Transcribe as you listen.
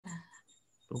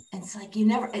It's like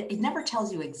it never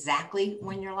tells you exactly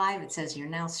when you're live. It says you're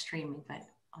now streaming, but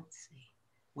let's see.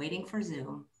 Waiting for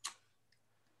Zoom.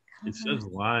 It says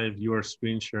live. You are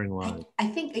screen sharing live. I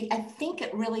think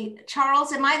it really,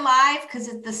 Charles, am I live?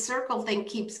 Because the circle thing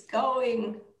keeps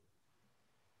going.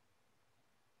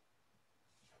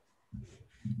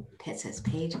 It says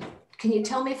page. Can you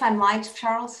tell me if I'm live,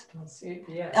 Charles? Let's see.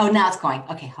 Yeah. Oh, now it's going.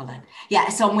 Okay, hold on. Yeah,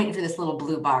 so I'm waiting for this little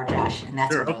blue bar, Josh, and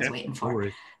that's Sure, what I was waiting for. No,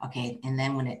 okay, and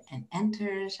then when it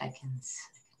enters, I can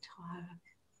talk.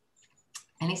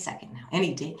 Any second now,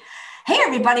 any day. Hey,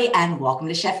 everybody, and welcome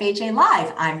to Chef AJ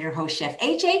Live. I'm your host, Chef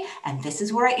AJ, and this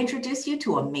is where I introduce you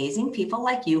to amazing people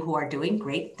like you who are doing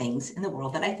great things in the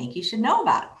world that I think you should know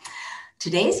about.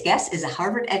 Today's guest is a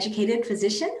Harvard-educated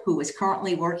physician who is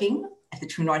currently working at the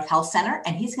True North Health Center,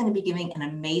 and he's going to be giving an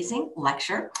amazing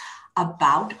lecture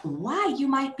about why you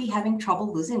might be having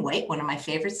trouble losing weight, one of my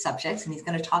favorite subjects. And he's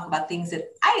going to talk about things that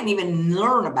I didn't even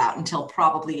learn about until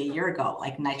probably a year ago,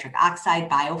 like nitric oxide,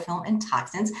 biofilm, and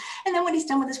toxins. And then when he's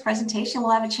done with his presentation,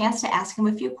 we'll have a chance to ask him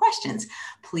a few questions.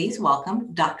 Please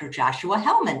welcome Dr. Joshua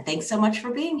Hellman. Thanks so much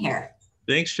for being here.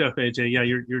 Thanks, Chef AJ. Yeah,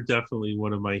 you're definitely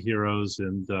one of my heroes,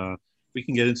 and we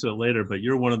can get into it later, but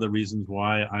you're one of the reasons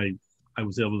why I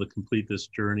was able to complete this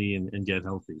journey and get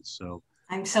healthy. So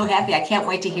I'm so happy. I can't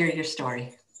wait to hear your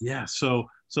story. Yeah. So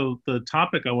the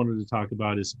topic I wanted to talk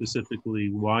about is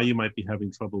specifically why you might be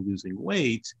having trouble losing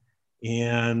weight.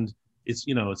 And it's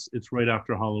right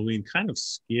after Halloween, kind of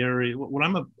scary. What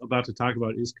I'm about to talk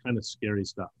about is kind of scary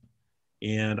stuff.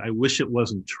 And I wish it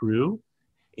wasn't true.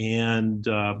 And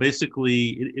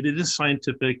basically it is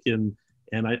scientific, and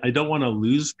I don't want to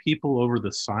lose people over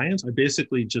the science. I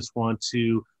basically just want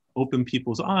to open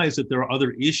people's eyes that there are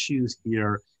other issues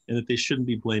here and that they shouldn't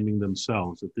be blaming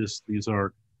themselves. That this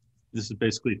is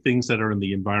basically things that are in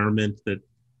the environment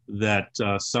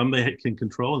that some they can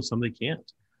control and some they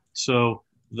can't. So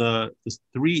the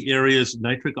three areas: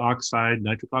 nitric oxide.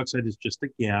 Nitric oxide is just a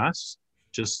gas,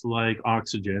 just like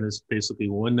oxygen. It's basically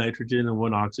one nitrogen and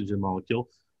one oxygen molecule.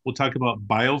 We'll talk about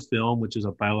biofilm, which is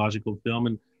a biological film,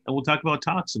 and we'll talk about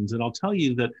toxins. And I'll tell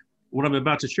you that what I'm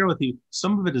about to share with you,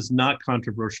 some of it is not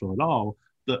controversial at all.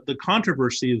 The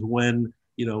controversy is when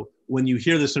you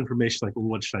hear this information, like, well,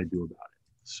 what should I do about it?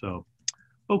 So,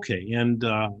 okay, and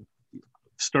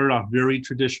started off very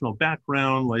traditional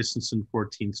background, licensed in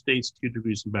 14 states, 2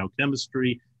 degrees in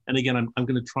biochemistry. And again, I'm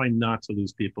going to try not to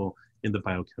lose people in the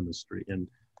biochemistry. And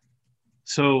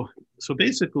so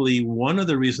basically, one of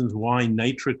the reasons why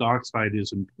nitric oxide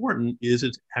is important is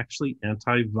it's actually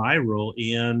antiviral,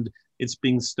 and it's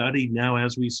being studied now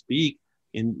as we speak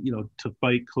to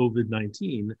fight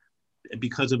COVID-19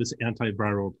 because of its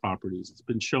antiviral properties. It's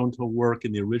been shown to work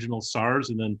in the original SARS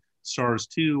and then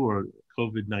SARS-2 or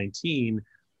COVID-19.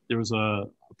 There was a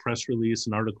press release,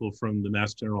 an article from the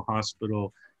Mass General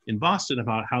Hospital in Boston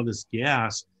about how this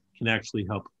gas can actually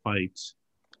help fight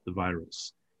the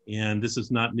virus. And this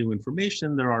is not new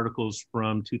information. There are articles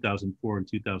from 2004 and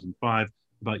 2005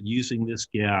 about using this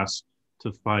gas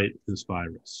to fight this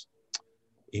virus.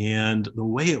 And the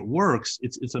way it works,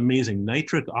 it's amazing.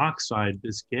 Nitric oxide,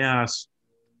 this gas,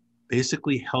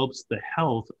 basically helps the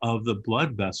health of the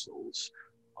blood vessels,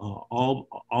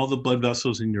 all the blood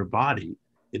vessels in your body.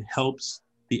 It helps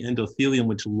the endothelium,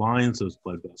 which lines those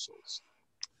blood vessels.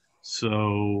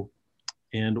 So,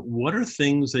 and what are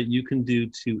things that you can do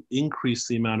to increase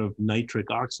the amount of nitric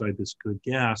oxide, this good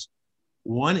gas?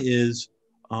 One is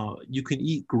you can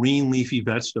eat green leafy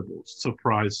vegetables.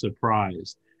 Surprise,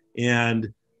 surprise. And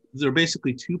there are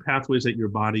basically 2 pathways that your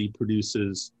body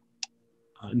produces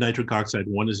nitric oxide.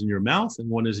 One is in your mouth and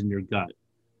one is in your gut.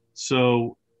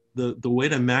 So the way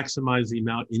to maximize the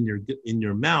amount in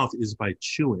your mouth is by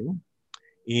chewing.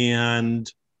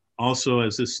 And also,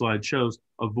 as this slide shows,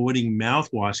 avoiding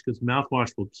mouthwash, because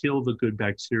mouthwash will kill the good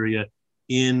bacteria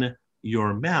in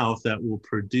your mouth that will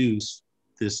produce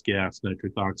this gas,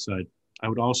 nitric oxide. I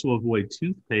would also avoid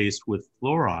toothpaste with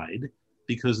fluoride,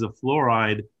 because the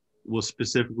fluoride will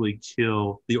specifically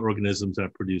kill the organisms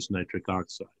that produce nitric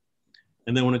oxide.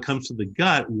 And then when it comes to the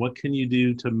gut, what can you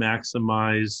do to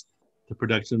maximize the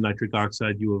production of nitric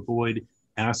oxide? You avoid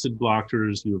acid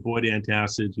blockers, you avoid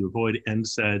antacids, you avoid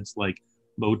NSAIDs like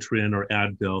Motrin or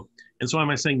Advil. And so am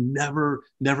I saying never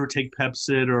take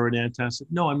Pepcid or an antacid?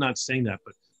 No, I'm not saying that,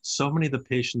 but so many of the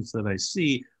patients that I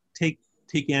see take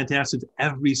antacids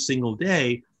every single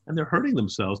day, and they're hurting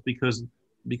themselves because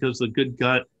the good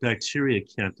gut bacteria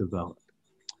can't develop.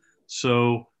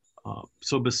 So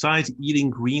besides eating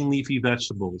green leafy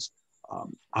vegetables,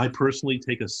 I personally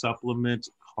take a supplement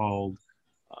called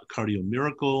Cardio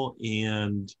Miracle,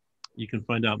 and You can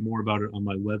find out more about it on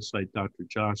my website,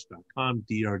 drjosh.com,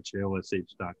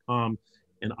 drjosh.com.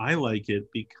 And I like it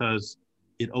because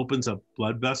it opens up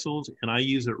blood vessels, and I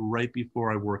use it right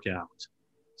before I work out.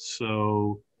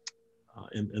 So,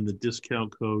 and the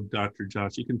discount code Dr.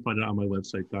 Josh, you can find it on my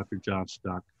website,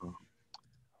 drjosh.com.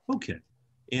 Okay,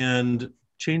 and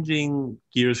changing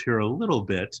gears here a little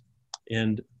bit,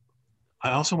 and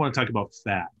I also want to talk about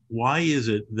fat. Why is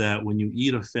it that when you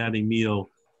eat a fatty meal,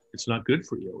 it's not good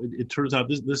for you? It turns out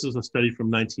this is a study from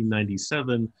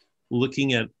 1997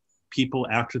 looking at people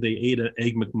after they ate an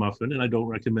Egg McMuffin, and I don't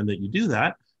recommend that you do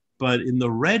that. But in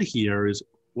the red here is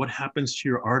what happens to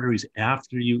your arteries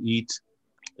after you eat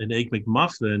an Egg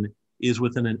McMuffin is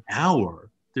within an hour,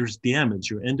 there's damage.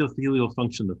 Your endothelial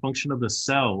function, the function of the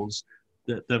cells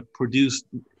that produce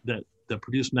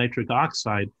nitric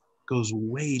oxide, goes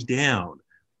way down,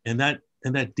 and that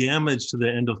damage to the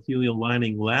endothelial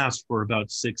lining lasts for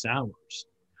about 6 hours.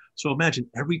 So imagine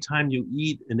every time you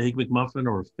eat an Egg McMuffin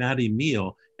or a fatty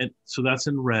meal, and so that's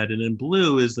in red, and in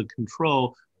blue is the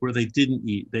control where they didn't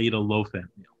eat, they ate a low-fat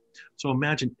meal. So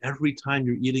imagine every time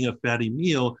you're eating a fatty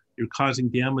meal, you're causing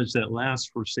damage that lasts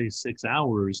for, say, 6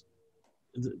 hours.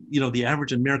 The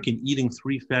average American eating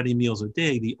 3 fatty meals a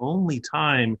day, the only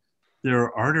time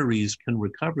their arteries can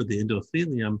recover the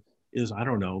endothelium is, I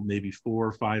don't know, maybe 4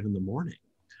 or 5 in the morning.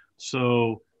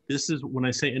 So this is, when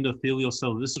I say endothelial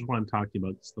cells, this is what I'm talking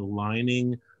about. It's the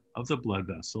lining of the blood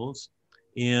vessels.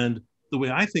 And the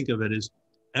way I think of it is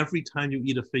every time you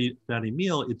eat a fatty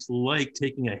meal, it's like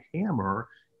taking a hammer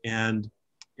and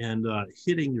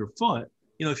hitting your foot.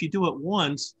 If you do it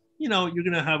once, you're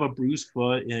going to have a bruised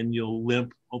foot and you'll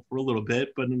limp for a little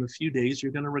bit, but in a few days,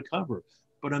 you're going to recover.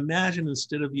 But imagine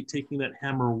instead of you taking that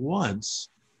hammer once,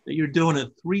 that you're doing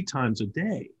it 3 times a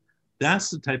day. That's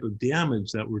the type of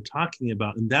damage that we're talking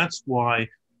about. And that's why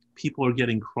people are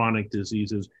getting chronic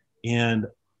diseases, and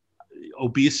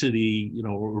obesity,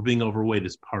 or being overweight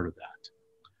is part of that.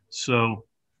 So,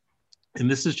 and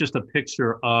this is just a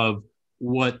picture of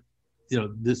what,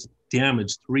 this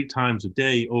damage 3 times a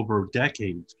day over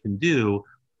decades can do.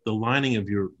 The lining of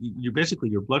your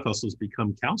blood vessels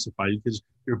become calcified because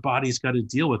your body's got to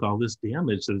deal with all this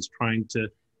damage that it's trying to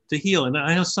heal. And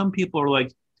I know some people are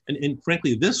like, and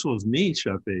frankly, this was me,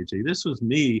 Chef AJ. This was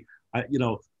me.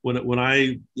 When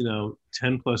I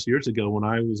 10 plus years ago, when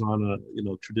I was on a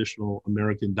traditional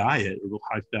American diet, a real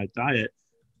high fat diet,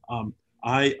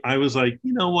 I was like,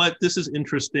 what, this is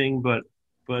interesting, but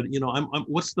I'm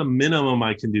what's the minimum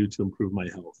I can do to improve my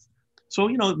health? So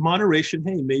moderation.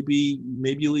 Hey, maybe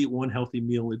you'll eat 1 healthy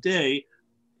meal a day.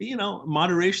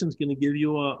 Moderation is going to give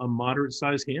you a moderate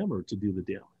sized hammer to do the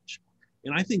damage.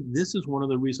 And I think this is one of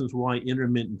the reasons why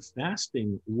intermittent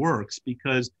fasting works,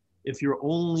 because if you're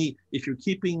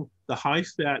keeping the high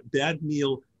fat bad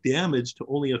meal damage to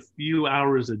only a few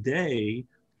hours a day,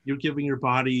 you're giving your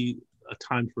body a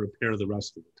time to repair the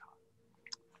rest of the time.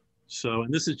 So,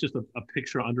 and this is just a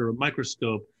picture under a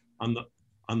microscope. On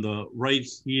the right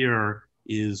here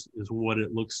is what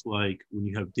it looks like when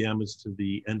you have damage to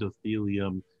the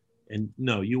endothelium. And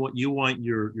no, you want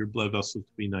your blood vessels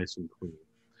to be nice and clean.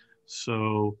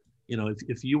 So,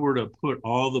 if you were to put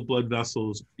all the blood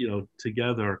vessels,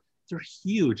 together, they're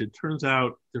huge. It turns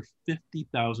out they're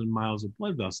 50,000 miles of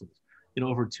blood vessels,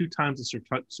 over 2 times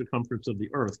the circumference of the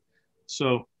Earth.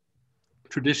 So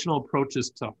traditional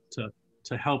approaches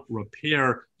to help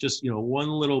repair just, one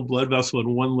little blood vessel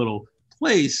in one little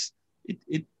place,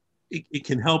 it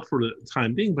can help for the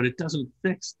time being, but it doesn't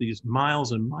fix these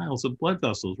miles and miles of blood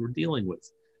vessels we're dealing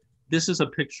with. This is a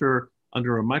picture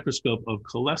under a microscope of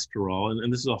cholesterol,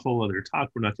 and this is a whole other talk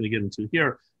we're not going to get into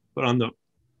here, but on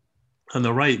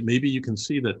the right, maybe you can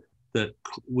see that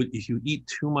if you eat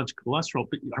too much cholesterol,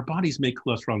 but our bodies make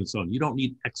cholesterol on its own. You don't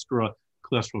need extra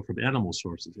cholesterol from animal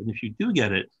sources. And if you do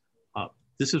get it,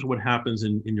 this is what happens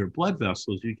in your blood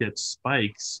vessels. You get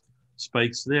spikes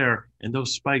there, and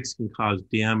those spikes can cause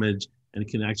damage and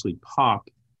can actually pop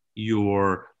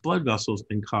your blood vessels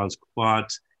and cause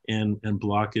clot and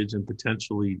blockage and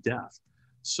potentially death.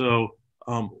 So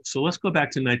let's go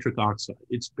back to nitric oxide.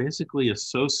 It's basically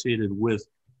associated with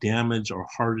damage or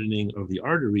hardening of the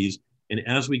arteries. And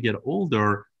as we get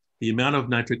older, the amount of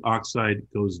nitric oxide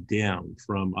goes down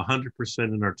from 100%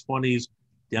 in our 20s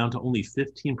down to only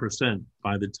 15%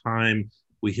 by the time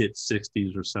we hit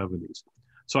 60s or 70s.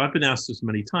 So I've been asked this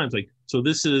many times, like, so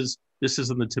this isn't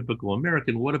the typical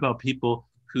American. What about people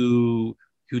who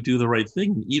do the right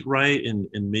thing and eat right and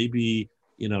maybe,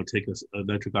 take a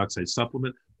nitric oxide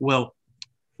supplement? Well,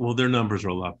 their numbers are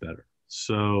a lot better.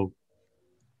 So,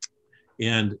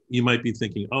 and you might be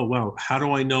thinking, oh, well, how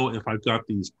do I know if I've got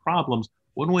these problems?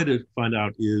 One way to find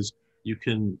out is you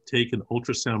can take an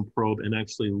ultrasound probe and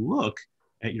actually look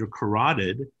at your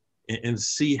carotid and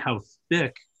see how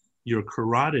thick your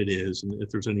carotid is and if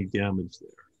there's any damage there.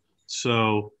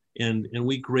 So, and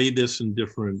we grade this in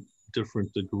different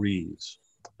degrees.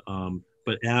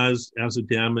 But as the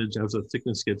damage, as the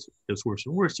thickness gets worse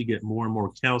and worse, you get more and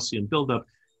more calcium buildup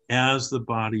as the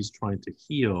body's trying to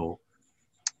heal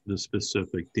the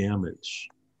specific damage.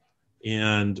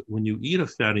 And when you eat a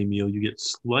fatty meal, you get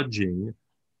sludging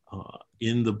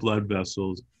in the blood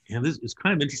vessels. And this is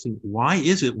kind of interesting. Why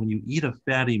is it when you eat a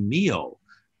fatty meal,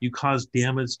 you cause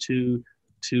damage to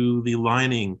the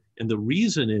lining? And the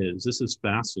reason is, this is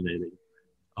fascinating.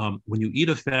 When you eat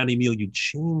a fatty meal, you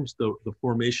change the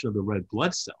formation of the red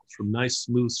blood cells from nice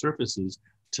smooth surfaces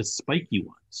to spiky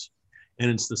ones. And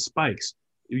it's the spikes.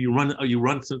 You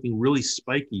run something really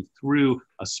spiky through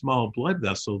a small blood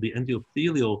vessel, the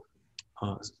endothelial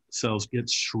cells get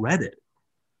shredded.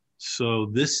 So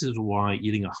this is why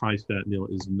eating a high fat meal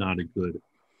is not a good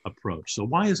approach. So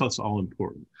why is this all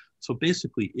important? So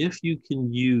basically, if you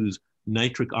can use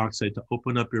nitric oxide to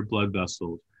open up your blood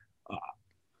vessels,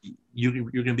 you're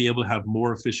going to be able to have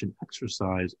more efficient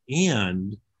exercise,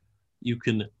 and you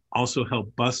can also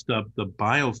help bust up the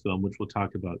biofilm, which we'll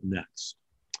talk about next.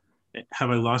 Have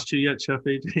I lost you yet, Chef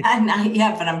AJ? Not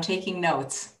yet, but I'm taking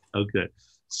notes. Okay.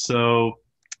 So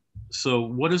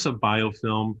what is a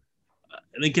biofilm?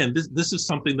 And again, this is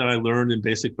something that I learned in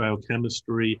basic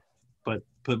biochemistry, but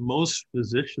most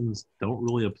physicians don't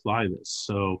really apply this.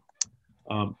 So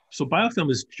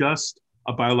biofilm is just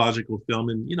a biological film.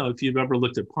 And, if you've ever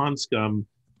looked at pond scum,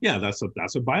 yeah, that's a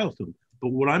biofilm. But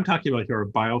what I'm talking about here are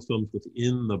biofilms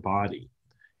within the body.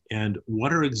 And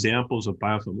what are examples of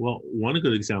biofilm? Well, one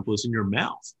good example is in your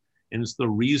mouth. And it's the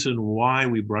reason why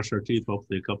we brush our teeth,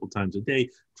 hopefully a couple times a day,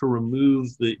 to remove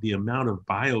the amount of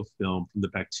biofilm from the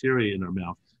bacteria in our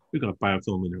mouth. We've got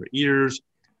biofilm in our ears.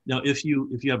 Now, if you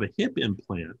have a hip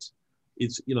implant,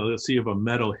 it's, let's say you have a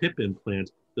metal hip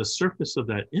implant, the surface of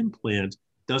that implant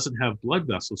doesn't have blood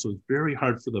vessels. So it's very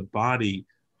hard for the body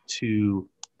to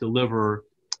deliver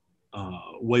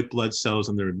white blood cells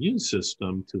in their immune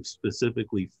system to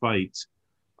specifically fight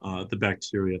the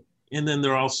bacteria. And then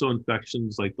there are also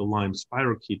infections like the Lyme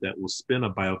spirochete that will spin a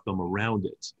biofilm around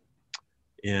it.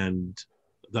 And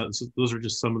those are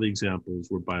just some of the examples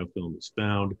where biofilm is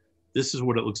found. This is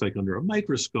what it looks like under a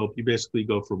microscope. You basically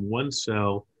go from one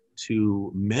cell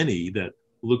to many that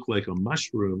look like a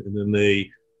mushroom, and then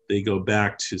they go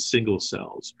back to single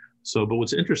cells. So, but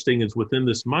what's interesting is within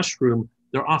this mushroom,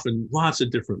 there are often lots of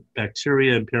different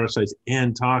bacteria and parasites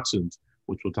and toxins,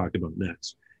 which we'll talk about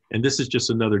next. And this is just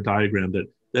another diagram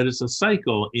that is a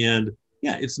cycle. And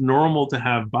yeah, it's normal to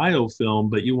have biofilm,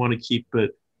 but you want to keep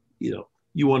it,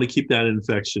 you want to keep that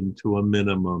infection to a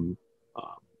minimum,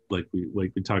 like we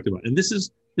talked about. And this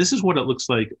is what it looks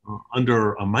like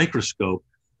under a microscope.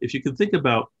 If you can think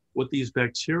about what these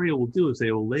bacteria will do, is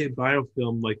they will lay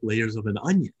biofilm like layers of an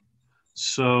onion.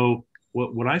 So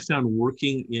what I found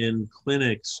working in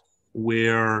clinics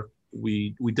where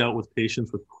we dealt with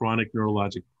patients with chronic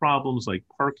neurologic problems like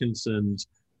Parkinson's,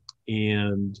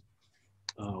 and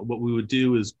what we would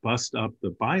do is bust up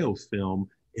the biofilm.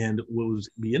 And what would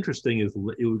be interesting is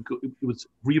it was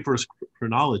reverse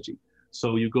chronology.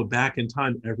 So you go back in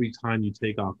time, every time you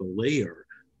take off a layer,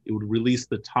 it would release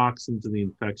the toxins and the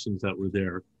infections that were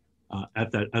there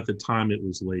at the time it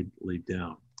was laid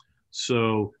down.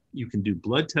 So you can do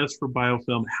blood tests for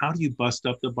biofilm. How do you bust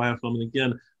up the biofilm? And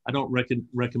again, I don't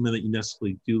recommend that you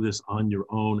necessarily do this on your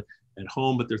own at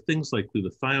home, but there are things like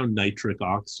glutathione, nitric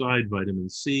oxide, vitamin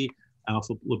C,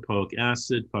 alpha lipoic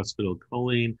acid,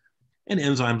 phosphatidylcholine, and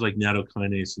enzymes like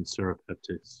nattokinase and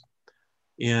serrapeptase.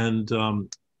 And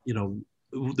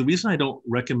the reason I don't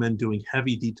recommend doing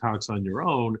heavy detox on your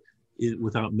own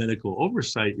without medical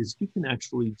oversight is you can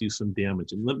actually do some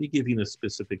damage. And let me give you a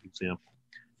specific example.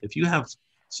 If you have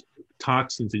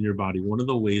toxins in your body, one of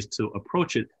the ways to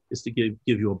approach it is to give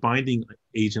you a binding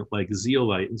agent like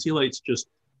zeolite. And zeolite's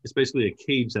it's basically a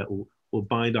cage that will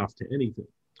bind off to anything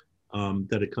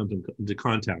that it comes into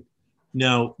contact.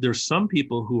 Now, there's some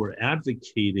people who are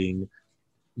advocating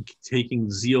taking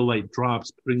zeolite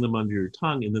drops, putting them under your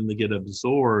tongue, and then they get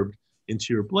absorbed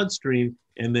into your bloodstream,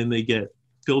 and then they get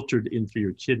filtered into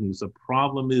your kidneys. The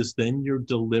problem is then you're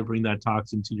delivering that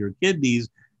toxin to your kidneys,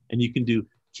 and you can do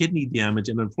kidney damage.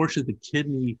 And unfortunately, the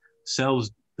kidney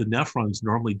cells, the nephrons,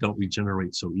 normally don't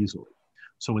regenerate so easily.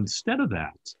 So instead of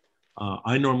that,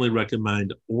 I normally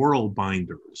recommend oral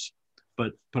binders.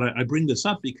 But I bring this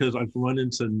up because I've run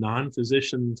into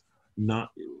non-physicians,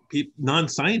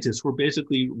 non-scientists who are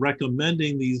basically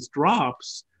recommending these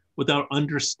drops without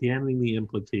understanding the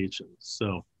implications.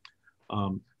 So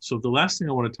So the last thing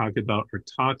I want to talk about are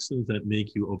toxins that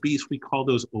make you obese. We call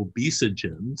those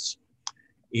obesogens.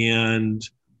 And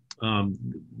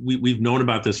we've known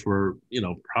about this for,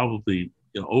 probably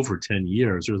over 10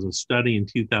 years. There was a study in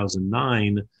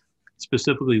 2009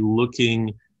 specifically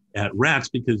looking at rats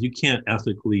because you can't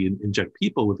ethically inject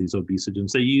people with these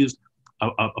obesogens. They used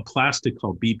a plastic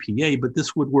called BPA, but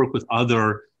this would work with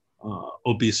other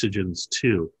obesogens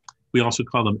too. We also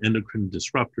call them endocrine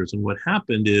disruptors. And what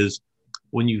happened is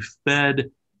when you fed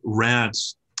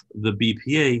rats the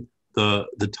BPA,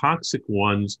 the toxic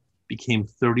ones became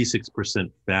 36%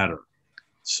 fatter.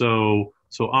 So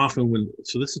often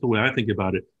this is the way I think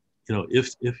about it.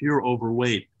 If you're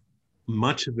overweight,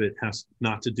 much of it has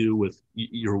not to do with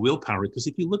your willpower. Because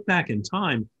if you look back in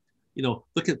time,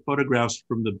 look at photographs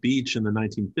from the beach in the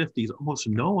 1950s, almost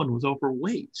no one was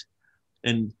overweight.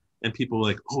 And people are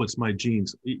like, oh, it's my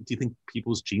genes. Do you think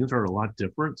people's genes are a lot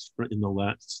different in the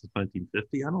last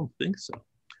 1950? I don't think so.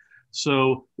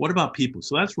 So what about people?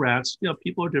 So that's rats.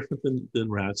 People are different than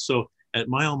rats. So at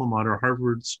my alma mater,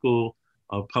 Harvard School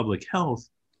of Public Health,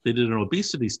 they did an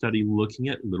obesity study looking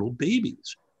at little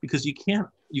babies because you can't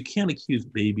accuse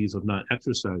babies of not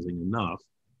exercising enough.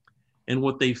 And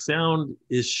what they found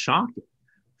is shocking.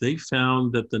 They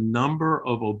found that the number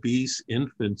of obese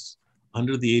infants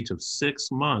under the age of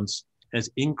 6 months has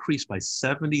increased by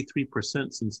 73%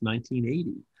 since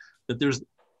 1980. That there's,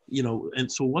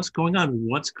 and so what's going on?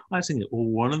 What's causing it? Well,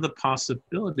 one of the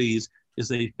possibilities is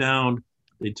they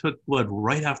took blood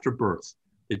right after birth.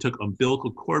 They took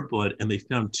umbilical cord blood and they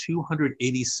found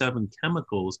 287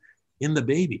 chemicals in the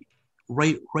baby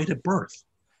right at birth.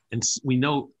 And we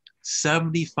know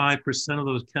 75% of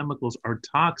those chemicals are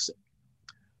toxic.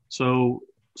 So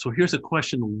here's a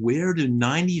question: where do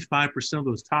 95% of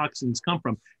those toxins come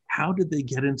from? How did they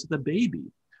get into the baby?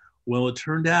 Well, it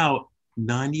turned out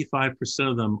 95%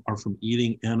 of them are from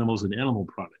eating animals and animal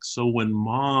products. So when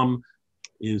mom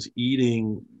is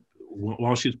eating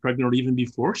while she's pregnant or even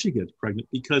before she gets pregnant,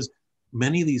 because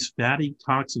many of these fatty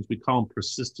toxins, we call them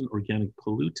persistent organic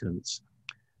pollutants,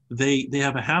 they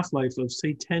have a half-life of,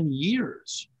 say, 10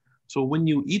 years. So when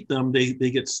you eat them, they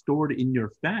get stored in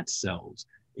your fat cells.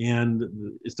 And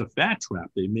it's a fat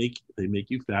trap. They make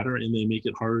you fatter and they make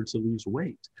it harder to lose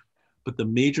weight. But the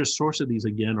major source of these,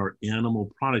 again, are animal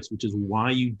products, which is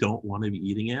why you don't want to be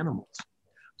eating animals.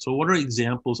 So what are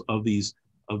examples of these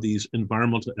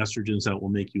environmental estrogens that will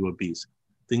make you obese?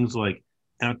 Things like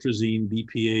atrazine,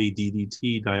 BPA,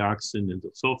 DDT, dioxin,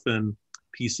 indolsulfan,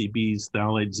 PCBs,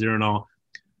 phthalates, zeranol.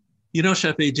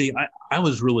 Chef AJ, I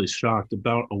was really shocked.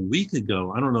 About a week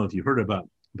ago, I don't know if you heard about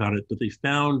it, but they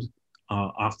found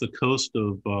off the coast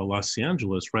of Los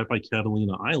Angeles, right by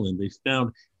Catalina Island, they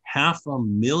found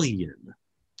 500,000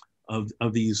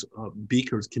 of these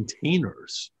beakers,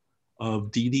 containers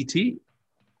of DDT.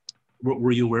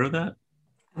 Were you aware of that?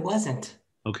 I wasn't.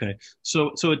 Okay.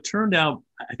 So it turned out,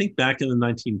 I think back in the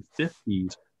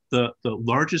 1950s, the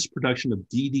largest production of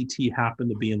DDT happened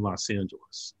to be in Los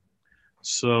Angeles.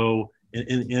 So,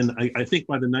 and I think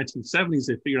by the 1970s,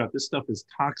 they figured out this stuff is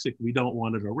toxic. We don't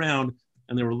want it around.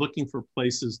 And they were looking for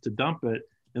places to dump it.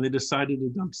 And they decided to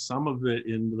dump some of it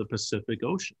into the Pacific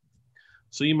Ocean.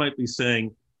 So you might be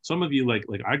saying, some of you, like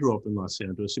I grew up in Los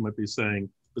Angeles, you might be saying,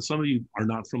 but some of you are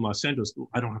not from Los Angeles.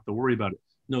 I don't have to worry about it.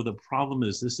 No, the problem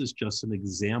is this is just an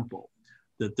example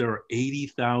that there are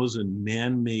 80,000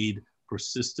 man-made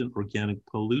persistent organic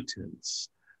pollutants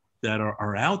that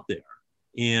are out there.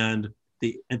 And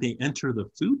they enter the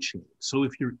food chain. So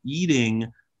if you're eating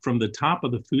from the top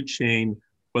of the food chain,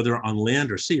 whether on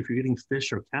land or sea, if you're eating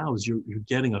fish or cows, you're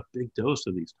getting a big dose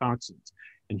of these toxins.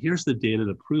 And here's the data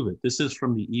to prove it. This is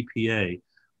from the EPA.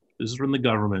 This is from the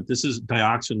government. This is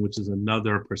dioxin, which is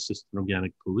another persistent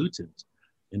organic pollutant.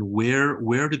 And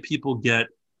where do people get,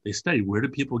 they study, where do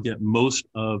people get most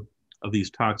of these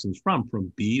toxins from?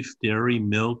 From beef, dairy,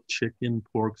 milk, chicken,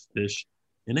 pork, fish,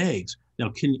 and eggs. Now,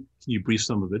 can you breathe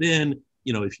some of it in?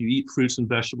 If you eat fruits and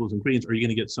vegetables and greens, are you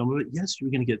going to get some of it? Yes,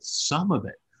 you're going to get some of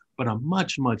it, but a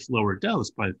much, much lower dose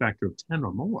by a factor of 10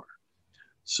 or more.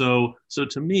 So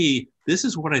to me, this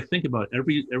is what I think about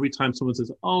every time someone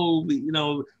says, oh,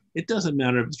 it doesn't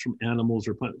matter if it's from animals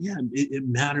or plants. Yeah, it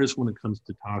matters when it comes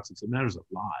to toxins. It matters a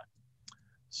lot.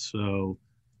 So,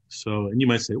 and you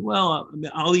might say, well,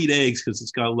 I'll eat eggs because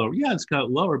it's got lower. Yeah, it's got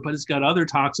lower, but it's got other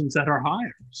toxins that are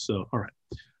higher. So, all right.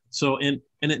 So, and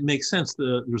it makes sense.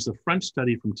 There was a French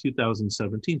study from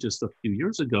 2017, just a few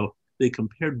years ago. They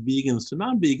compared vegans to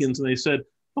non-vegans, and they said,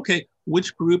 okay,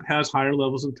 which group has higher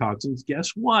levels of toxins?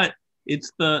 Guess what?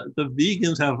 It's the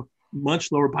vegans have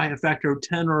much lower by a factor of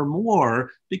 10 or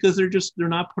more because they're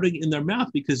not putting it in their mouth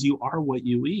because you are what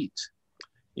you eat.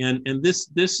 And this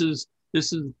is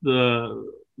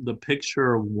the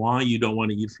picture of why you don't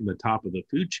want to eat from the top of the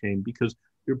food chain, because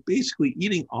you're basically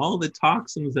eating all the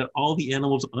toxins that all the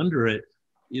animals under it,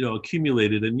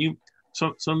 accumulated. And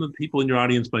some of the people in your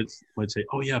audience might say,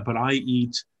 oh yeah, but I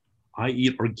eat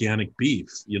organic beef,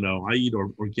 I eat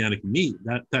organic meat.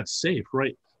 That's safe,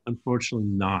 right? Unfortunately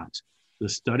not. The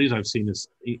studies I've seen is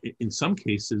in some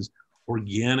cases,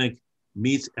 organic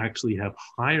meats actually have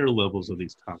higher levels of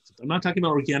these toxins. I'm not talking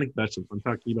about organic vegetables. I'm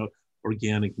talking about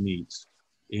organic meats.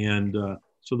 And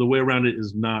so the way around it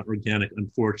is not organic,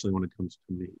 unfortunately, when it comes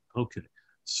to meat. Okay.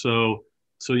 So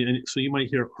you might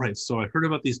hear, all right, so I heard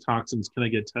about these toxins. Can I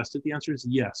get tested? The answer is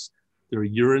yes. There are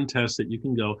urine tests that you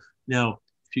can go. Now,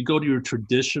 if you go to your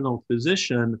traditional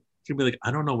physician, you'll be like, I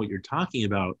don't know what you're talking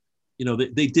about.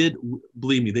 They did,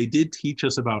 believe me, they did teach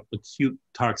us about acute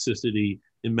toxicity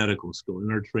in medical school,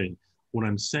 in our training. What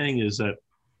I'm saying is that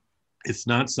it's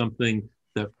not something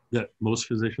that most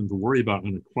physicians worry about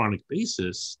on a chronic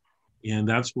basis. And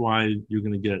that's why you're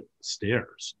going to get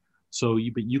stares.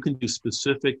 But you can do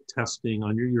specific testing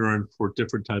on your urine for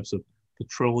different types of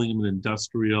petroleum and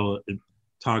industrial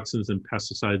toxins and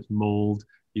pesticides, mold.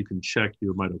 You can check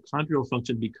your mitochondrial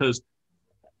function, because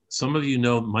some of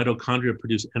mitochondria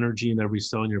produce energy in every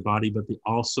cell in your body, but they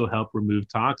also help remove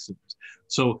toxins.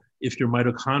 So if your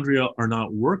mitochondria are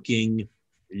not working,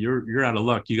 you're out of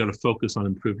luck. You got to focus on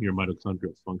improving your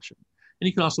mitochondrial function. And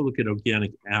you can also look at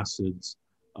organic acids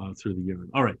through the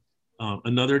urine. All right.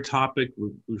 Another topic,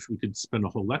 which we could spend a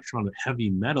whole lecture on, heavy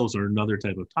metals are another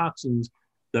type of toxins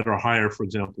that are higher, for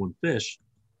example, in fish,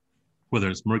 whether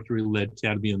it's mercury, lead,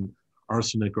 cadmium,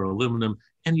 arsenic, or aluminum.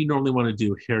 And you normally want to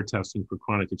do hair testing for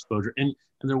chronic exposure. And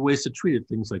there are ways to treat it,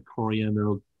 things like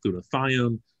coriander,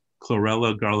 glutathione,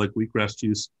 chlorella, garlic, wheatgrass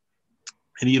juice.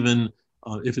 And even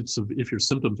if your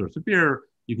symptoms are severe,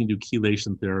 you can do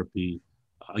chelation therapy.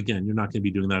 Again, you're not going to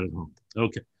be doing that at home.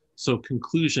 Okay, so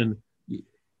conclusion,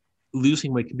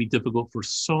 losing weight can be difficult for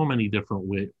so many different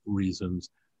reasons.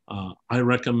 I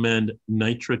recommend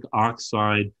nitric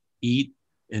oxide. Eat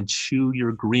and chew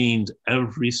your greens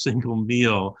every single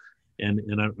meal. And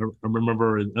I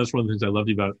remember, and that's one of the things I loved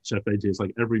about Chef AJ, is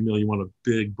like every meal you want a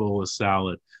big bowl of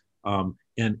salad. But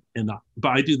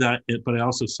I do that, but I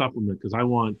also supplement, because I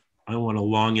want a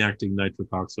long-acting nitric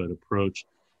oxide approach.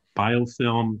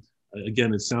 BIOFILM,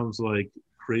 again, it sounds like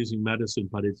crazy medicine,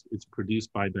 but it's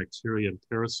produced by bacteria and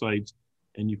parasites,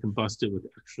 and you can bust it with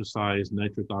exercise,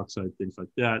 nitric oxide, things like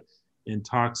that. And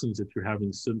toxins, if you're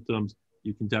having symptoms,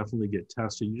 you can definitely get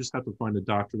tested. You just have to find a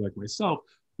doctor like myself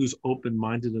who's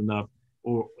open-minded enough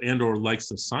or likes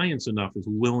the science enough, is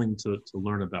willing to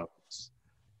learn about this.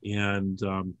 And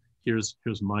here's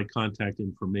my contact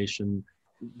information.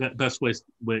 Best way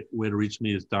to reach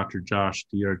me is Dr. Josh,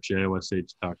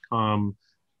 drjosh.com.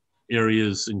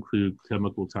 Areas include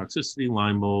chemical toxicity,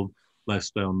 Lyme mold,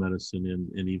 lifestyle medicine,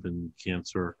 and even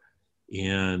cancer.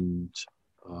 And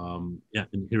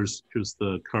and here's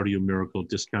the Cardio Miracle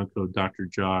discount code, Dr.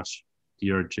 Josh,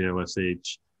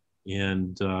 drjosh.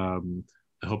 And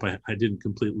I hope I didn't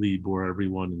completely bore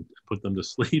everyone and put them to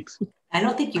sleep. I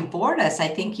don't think you bored us. I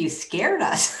think you scared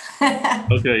us.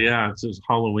 Okay, yeah, it's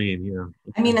Halloween, yeah.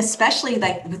 Okay. I mean, especially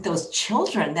like with those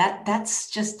children, that's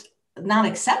just not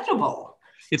acceptable.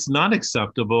 It's not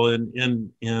acceptable,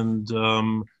 and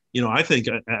I think,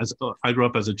 as I grew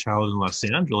up as a child in Los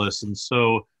Angeles, and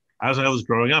so as I was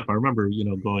growing up, I remember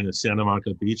going to Santa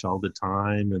Monica Beach all the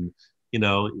time, and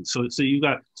so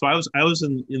I was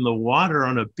in the water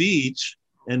on a beach,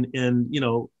 and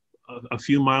a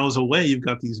few miles away, you've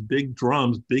got these big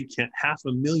drums,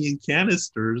 500,000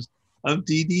 canisters of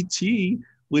DDT,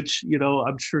 which,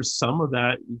 I'm sure some of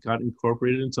that got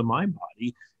incorporated into my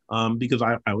body because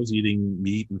I was eating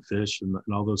meat and fish and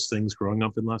all those things growing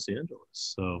up in Los Angeles.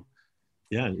 So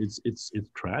yeah, it's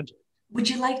tragic. Would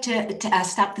you like to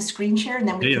stop the screen share, and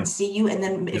then we can see you? And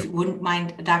then if you wouldn't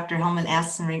mind, Dr. Hellman,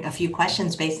 answering a few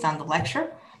questions based on the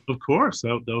lecture. Of course,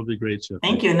 that would be great, Chef.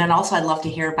 Thank you. And then also I'd love to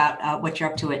hear about what you're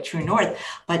up to at True North.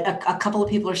 But a couple of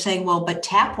people are saying, well, but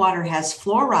tap water has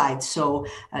fluoride. So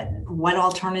what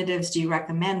alternatives do you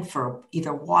recommend for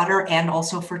either water and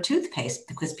also for toothpaste?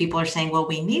 Because people are saying, well,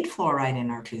 we need fluoride in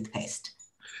our toothpaste.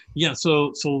 Yeah,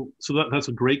 so that's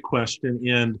a great question.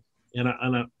 And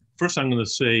first I'm going to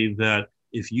say that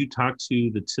if you talk to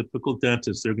the typical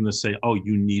dentist, they're going to say, oh,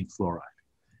 you need fluoride.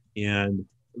 And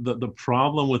the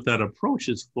problem with that approach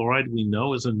is fluoride, we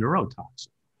know, is a neurotoxin.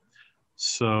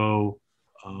 So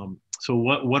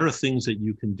what are things that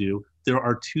you can do? There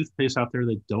are toothpaste out there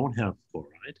that don't have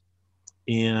fluoride.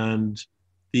 And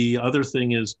the other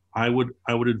thing is I would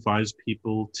advise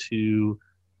people to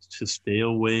stay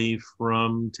away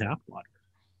from tap water.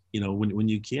 when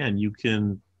you can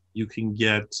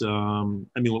get,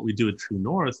 what we do at True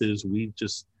North is we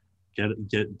just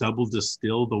get double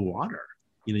distill the water.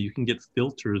 You can get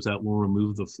filters that will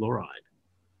remove the fluoride.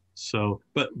 So,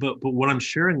 but what I'm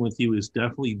sharing with you is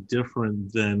definitely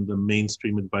different than the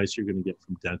mainstream advice you're going to get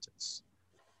from dentists.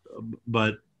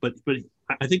 But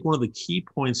I think one of the key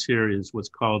points here is what's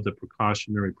called the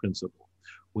precautionary principle.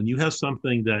 When you have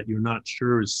something that you're not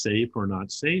sure is safe or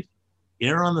not safe,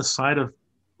 err on the side of,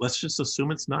 let's just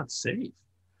assume it's not safe.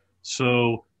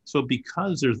 So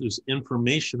because there's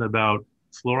information about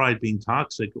fluoride being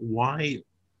toxic, why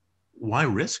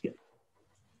risk it?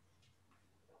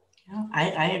 Yeah,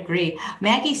 I agree.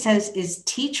 Maggie says, is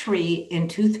tea tree in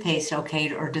toothpaste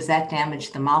okay, or does that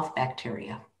damage the mouth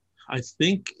bacteria? I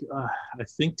think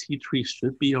tea tree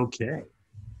should be okay.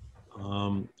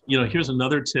 Here's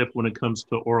another tip when it comes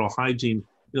to oral hygiene.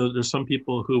 There's some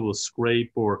people who will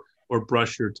scrape or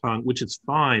brush your tongue, which is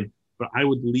fine, but I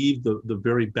would leave the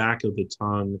very back of the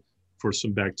tongue for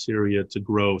some bacteria to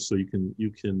grow, so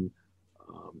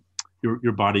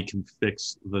your body can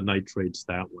fix the nitrates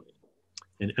that way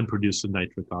and produce a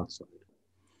nitric oxide.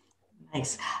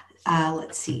 Nice.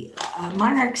 Let's see.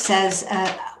 Monarch says,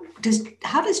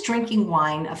 how does drinking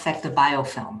wine affect the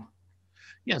biofilm?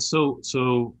 Yeah, so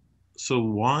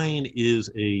wine is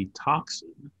a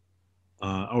toxin,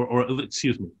 or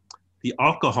excuse me, the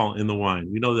alcohol in the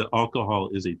wine. We know that alcohol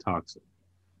is a toxin.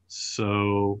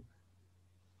 So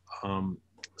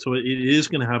it is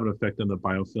going to have an effect on the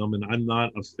biofilm, and I'm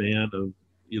not a fan of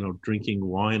drinking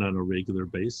wine on a regular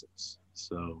basis.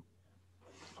 So,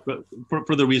 but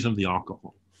for the reason of the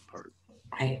alcohol part.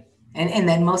 Right. And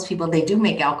then most people, they do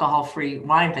make alcohol-free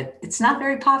wine, but it's not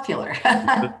very popular.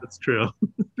 That's true.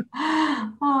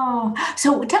 Oh,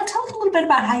 so tell us a little bit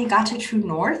about how you got to True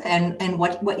North and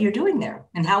what you're doing there,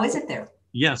 and how is it there?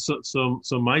 Yeah. So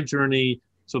my journey.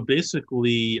 So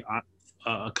basically,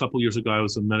 a couple years ago, I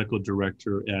was a medical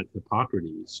director at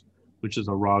Hippocrates, which is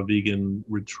a raw vegan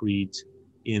retreat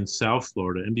in South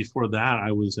Florida. And before that,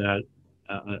 I was at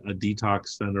a detox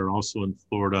center also in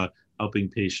Florida, helping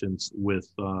patients with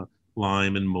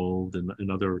Lyme and mold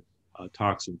and other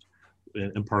toxins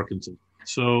and Parkinson's.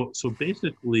 So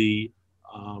basically,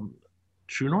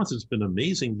 True North has been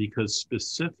amazing because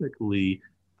specifically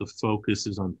the focus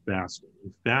is on fasting.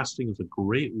 And fasting is a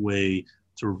great way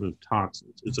to remove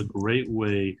toxins. It's a great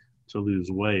way to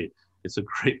lose weight. It's a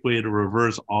great way to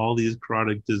reverse all these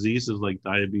chronic diseases like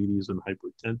diabetes and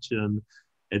hypertension,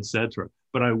 etc.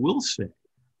 But I will say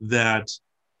that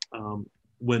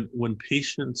when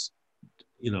patients,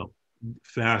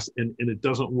 fast and it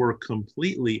doesn't work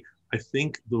completely, I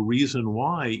think the reason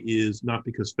why is not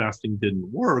because fasting didn't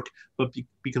work, but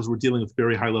because we're dealing with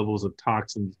very high levels of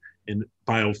toxins and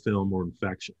biofilm or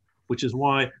infection, which is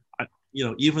why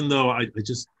even though I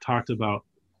just talked about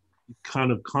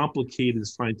kind of complicated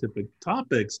scientific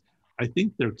topics, I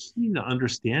think they're key to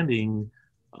understanding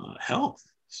health.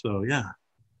 So, yeah.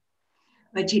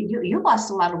 But you lost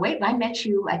a lot of weight. I met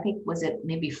you, I think, was it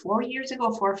maybe 4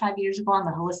 or 5 years ago on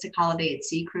the Holistic Holiday at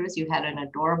Sea Cruise? You had an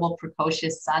adorable,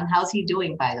 precocious son. How's he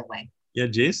doing, by the way? Yeah,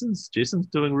 Jason's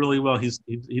doing really well.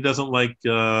 He doesn't like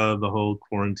the whole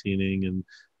quarantining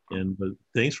but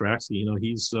thanks for asking.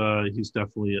 He's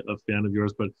definitely a fan of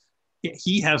yours, but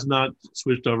he has not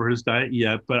switched over his diet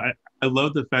yet. But I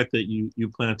love the fact that you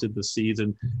planted the seeds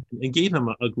and gave him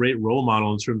a great role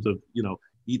model in terms of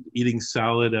eating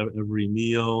salad at every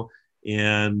meal,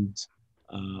 and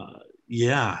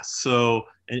so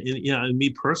and me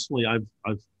personally,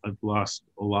 I've lost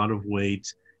a lot of weight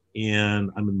and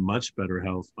I'm in much better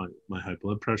health. My high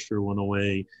blood pressure went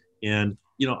away, and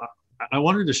I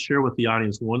wanted to share with the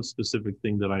audience one specific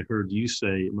thing that I heard you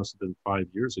say. It must have been 5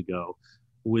 years ago,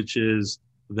 which is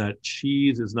that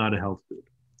cheese is not a health food,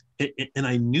 and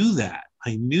I knew that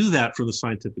from the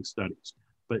scientific studies.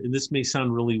 And this may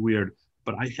sound really weird,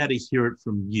 but I had to hear it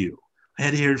from you. I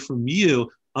had to hear it from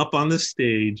you up on the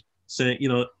stage saying,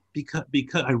 because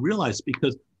I realized,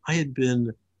 because I've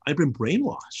been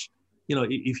brainwashed.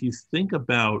 If you think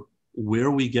about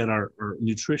where we get our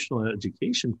nutritional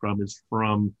education from, it's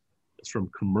from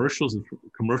commercials and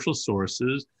commercial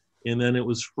sources. And then it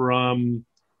was from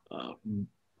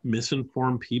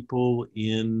misinformed people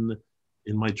in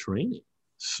my training.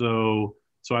 So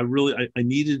I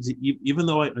needed to, even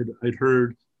though I'd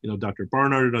heard, Dr.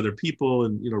 Barnard and other people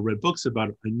and, read books about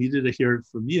it, I needed to hear it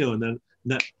from you. And then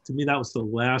that, to me, that was the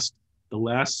last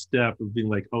step of being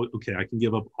like, oh, okay, I can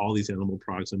give up all these animal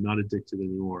products. I'm not addicted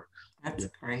anymore. That's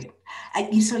great.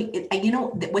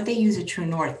 What they use at True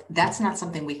North, that's not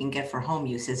something we can get for home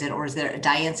use, is it? Or is there,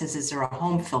 Diane says, is there a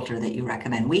home filter that you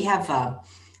recommend? We have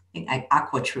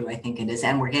AquaTrue, I think it is,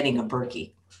 and we're getting a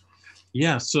Berkey.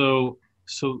 Yeah, so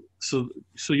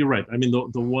you're right. I mean,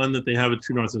 the one that they have at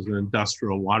True North is an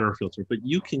industrial water filter, but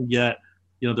you can get,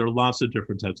 there are lots of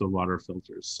different types of water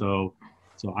filters. So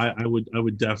I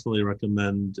would definitely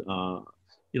recommend,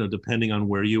 depending on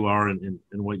where you are and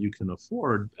what you can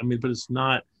afford. I mean, but it's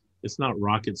not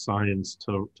rocket science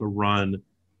to run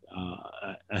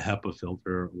a HEPA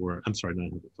filter, or I'm sorry, not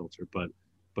a HEPA filter,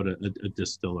 but a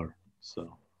distiller.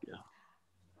 So yeah.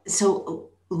 So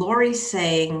Lori's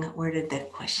saying, where did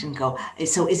that question go?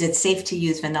 So is it safe to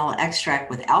use vanilla extract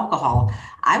with alcohol?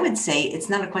 I would say it's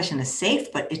not a question of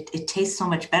safe, but it tastes so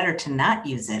much better to not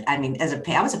use it. I mean,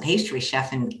 I was a pastry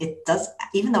chef, and it does,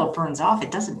 even though it burns off,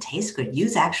 it doesn't taste good.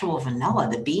 Use actual vanilla,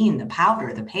 the bean, the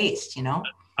powder, the paste,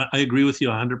 I agree with you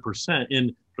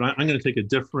 100%. But I'm going to take a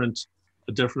different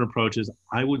approach. Is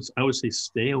I would say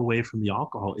stay away from the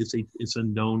alcohol. It's a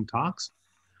known toxin.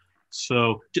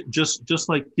 So just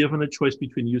like given a choice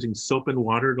between using soap and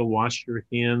water to wash your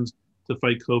hands to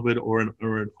fight COVID, or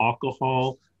an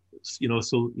alcohol,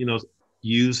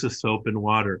 use the soap and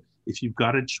water. If you've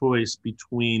got a choice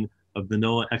between a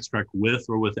vanilla extract with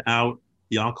or without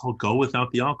the alcohol, go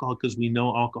without the alcohol, because we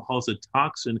know alcohol is a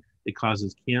toxin. It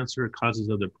causes cancer. It causes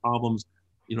other problems.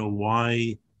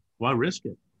 Why risk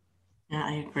it? Yeah,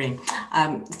 I agree.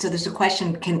 So there's a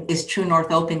question, is True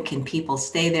North open? Can people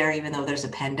stay there even though there's a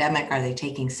pandemic? Are they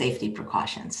taking safety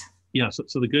precautions? Yeah,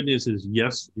 so the good news is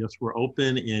yes, we're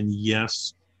open, and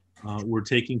yes, we're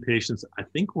taking patients. I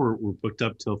think we're booked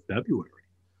up till February.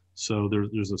 So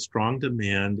there's a strong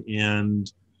demand, and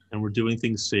we're doing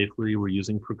things safely. We're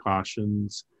using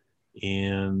precautions,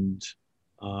 and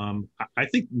I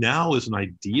think now is an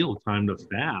ideal time to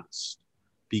fast,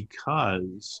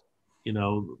 because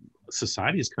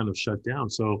society is kind of shut down.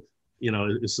 So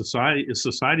if society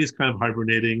is kind of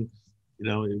hibernating,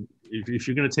 if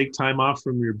you're going to take time off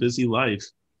from your busy life,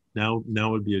 now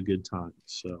would be a good time.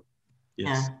 So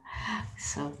yes. Yeah.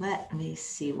 So let me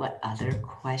see what other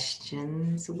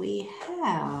questions we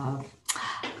have.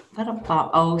 What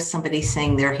about, somebody's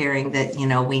saying they're hearing that,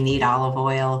 we need olive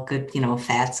oil, good,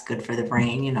 fat's good for the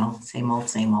brain, same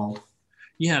old.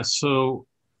 Yeah. So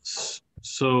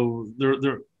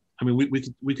there, I mean,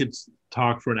 we could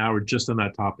talk for an hour just on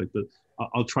that topic, but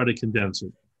I'll try to condense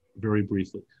it very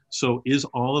briefly. So is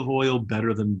olive oil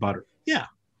better than butter? Yeah,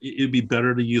 it'd be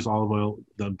better to use olive oil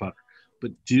than butter.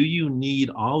 But do you need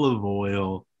olive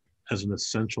oil as an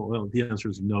essential oil? The answer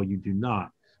is no, you do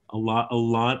not. A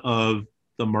lot of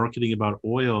the marketing about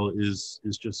oil is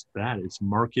just that. It's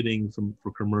marketing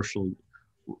for commercial,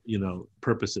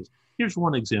 purposes. Here's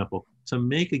one example. To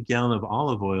make a gallon of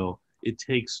olive oil, it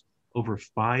takes over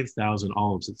 5,000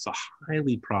 olives. It's a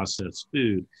highly processed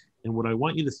food. And what I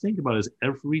want you to think about is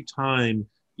every time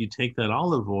you take that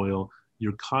olive oil,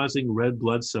 you're causing red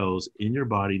blood cells in your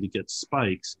body to get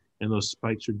spikes, and those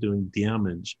spikes are doing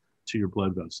damage to your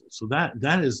blood vessels. So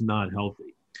that is not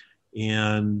healthy.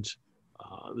 And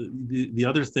the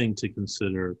other thing to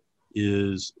consider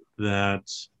is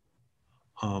that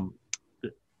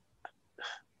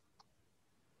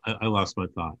I lost my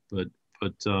thought, but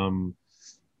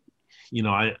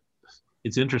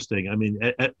it's interesting. I mean,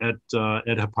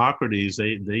 at Hippocrates,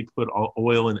 they put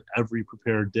oil in every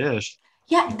prepared dish.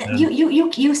 Yeah, you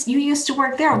used to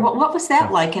work there. What was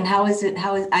that like, and how is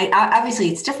obviously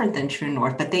it's different than True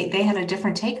North, but they had a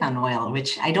different take on oil,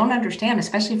 which I don't understand,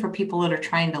 especially for people that are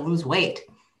trying to lose weight.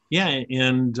 Yeah,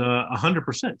 and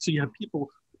 100%. So you have people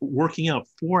working out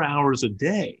 4 hours a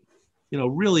day,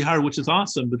 really hard, which is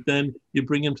awesome. But then you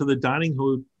bring them to the dining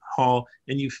hall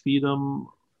and you feed them,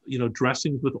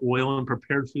 dressings with oil and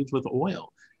prepared foods with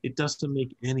oil. It doesn't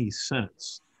make any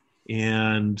sense.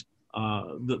 And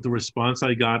the response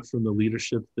I got from the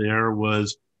leadership there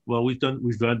was, well, we've done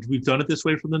it this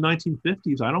way from the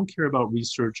 1950s. I don't care about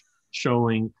research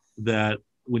showing that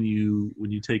when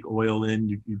you take oil in,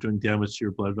 you're doing damage to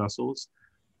your blood vessels.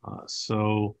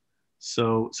 So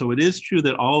it is true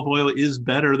that olive oil is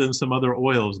better than some other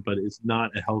oils, but it's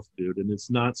not a health food, and it's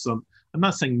not I'm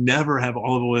not saying never have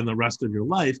olive oil in the rest of your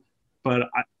life, but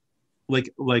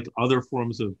like other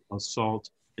forms of salt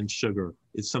and sugar,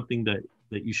 it's something that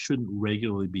you shouldn't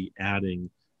regularly be adding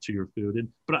to your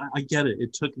food. But I get it.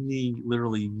 It took me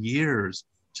literally years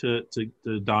to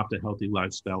adopt a healthy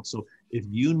lifestyle. So if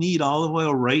you need olive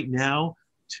oil right now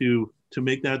to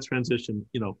make that transition,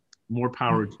 more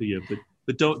power to you.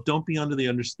 But don't be under the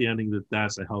understanding that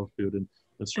that's a health food. And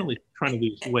certainly trying to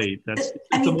lose weight. That's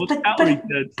I the mean, most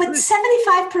calorie-dense but thing.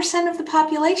 75% of the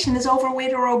population is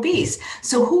overweight or obese.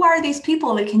 So who are these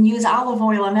people that can use olive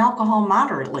oil and alcohol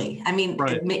moderately? I mean,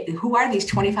 Right. who are these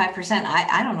 25%?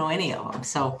 I don't know any of them.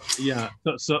 So Yeah.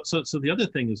 So the other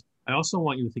thing is, I also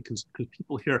want you to think, because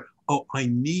people hear, oh, I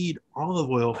need olive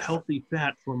oil, healthy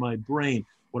fat for my brain.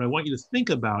 What I want you to think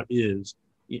about is,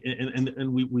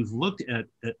 and we've looked at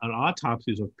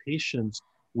autopsies of patients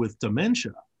with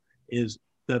dementia, is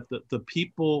that the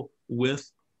people with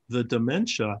the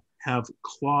dementia have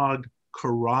clogged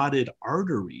carotid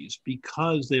arteries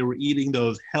because they were eating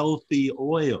those healthy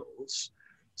oils.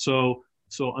 So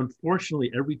unfortunately,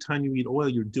 every time you eat oil,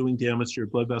 you're doing damage to your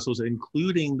blood vessels,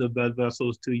 including the blood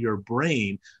vessels to your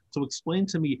brain. So explain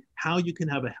to me how you can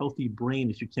have a healthy brain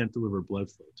if you can't deliver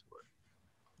blood flow to it.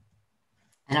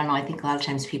 I don't know. I think a lot of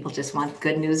times people just want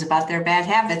good news about their bad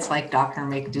habits, like Dr.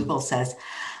 McDougall says.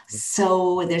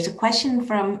 So there's a question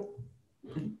from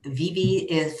Vivi: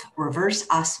 if reverse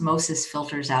osmosis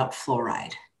filters out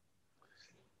fluoride?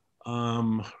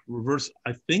 Reverse,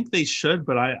 I think they should,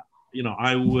 but I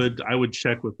would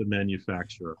check with the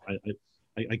manufacturer.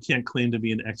 I can't claim to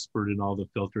be an expert in all the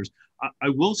filters. I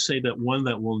will say that one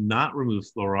that will not remove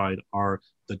fluoride are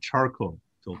the charcoal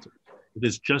filters. If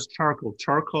it's just charcoal,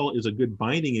 charcoal is a good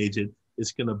binding agent.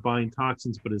 It's going to bind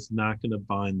toxins, but it's not going to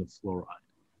bind the fluoride.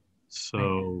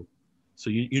 So, so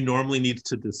you normally need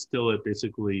to distill it,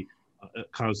 basically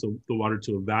cause the water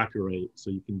to evaporate, so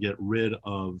you can get rid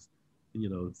of,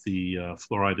 the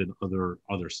fluoride and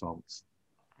other salts.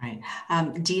 Right.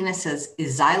 Dina says,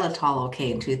 is xylitol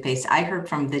okay in toothpaste? I heard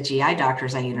from the GI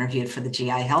doctors I interviewed for the GI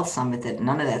Health Summit that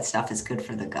none of that stuff is good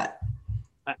for the gut.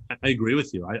 I agree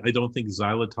with you. I don't think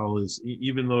xylitol is,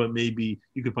 even though it may be,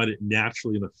 you can find it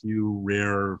naturally in a few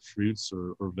rare fruits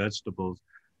or vegetables,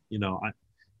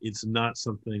 it's not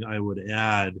something I would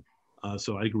add.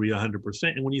 So I agree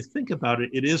 100%. And when you think about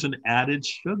it, it is an added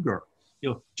sugar.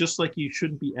 Just like you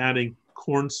shouldn't be adding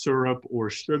corn syrup or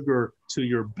sugar to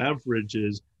your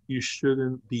beverages, you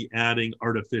shouldn't be adding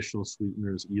artificial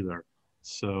sweeteners either.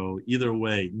 So either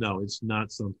way, no, it's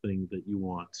not something that you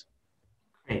want.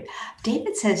 Great.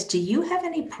 David says, do you have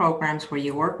any programs where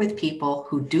you work with people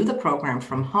who do the program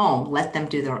from home, let them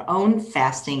do their own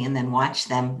fasting, and then watch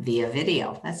them via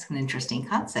video? That's an interesting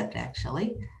concept,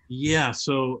 actually. Yeah,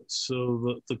 so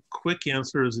the quick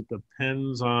answer is it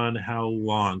depends on how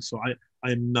long. So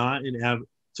I'm not an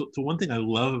so one thing I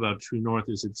love about True North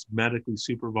is it's medically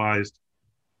supervised.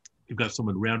 You've got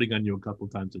someone rounding on you a couple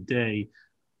of times a day.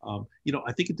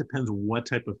 I think it depends what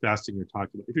type of fasting you're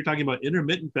talking about. If you're talking about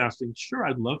intermittent fasting, sure,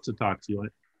 I'd love to talk to you.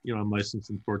 I'm licensed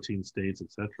in 14 states,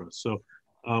 etc. So,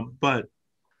 but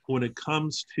when it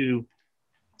comes to,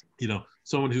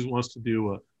 someone who wants to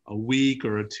do a week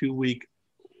or a 2-week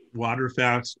water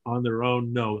fast on their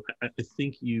own, no, I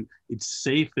think it's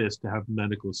safest to have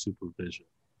medical supervision.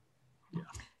 Yeah.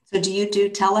 So do you do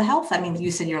telehealth? I mean,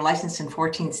 you said you're licensed in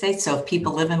 14 states. So if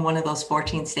people live in one of those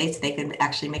 14 states, they can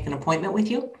actually make an appointment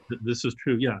with you? This is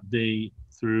true. Yeah.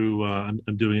 I'm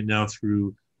doing it now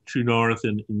through True North,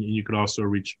 and you could also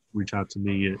reach out to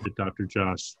me at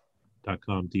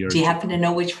drjosh.com. Do you happen to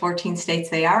know which 14 states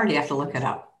they are, or do you have to look it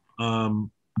up? I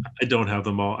don't have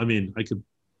them all. I mean,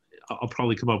 I'll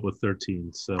probably come up with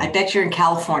 13. So I bet you're in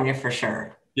California for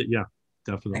sure. Yeah,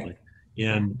 definitely. Right.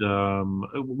 And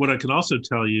what I can also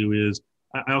tell you is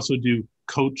I also do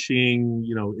coaching,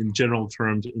 in general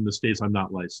terms in the states I'm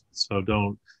not licensed.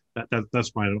 So that's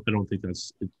fine. I don't think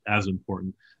that's as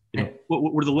important.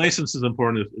 Where the license is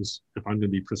important is if I'm going to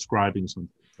be prescribing something.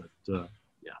 But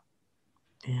yeah.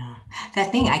 Yeah,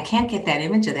 that thing, I can't get that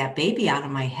image of that baby out of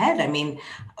my head. I mean,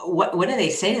 what do they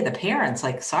say to the parents?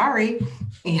 Like, sorry.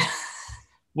 Yeah.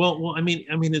 Well, I mean,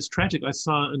 it's tragic. I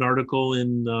saw an article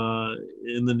in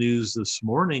the news this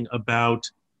morning about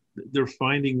they're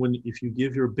finding if you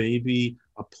give your baby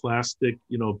a plastic,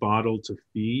 bottle to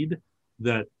feed,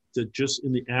 that just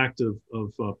in the act of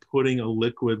putting a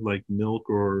liquid like milk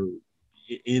or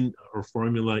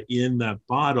formula in that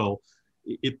bottle,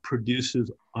 it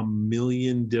produces 1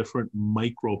 million different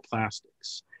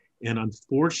microplastics. And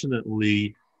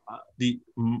unfortunately,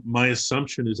 my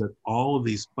assumption is that all of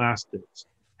these plastics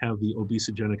have the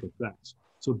obesogenic effects.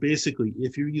 So basically,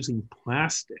 if you're using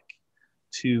plastic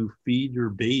to feed your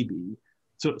baby,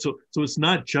 so it's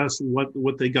not just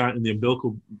what they got in the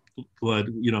umbilical blood,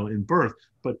 in birth,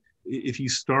 but if you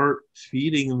start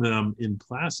feeding them in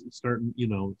plastic,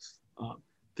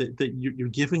 that you're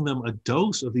giving them a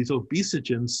dose of these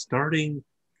obesogens starting,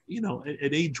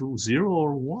 at age 0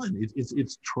 or 1.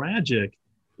 It's tragic.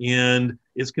 and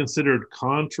it's considered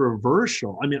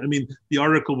controversial. I mean, the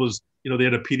article was, they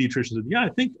had a pediatrician said, yeah, I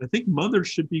think mothers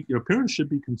should be, parents should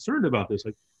be concerned about this.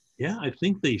 Like, yeah, I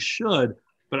think they should,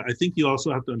 but I think you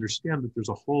also have to understand that there's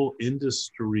a whole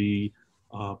industry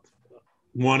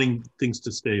wanting things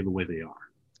to stay the way they are.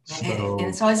 So, and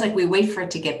it's always like we wait for it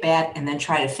to get bad and then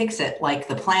try to fix it, like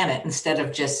the planet, instead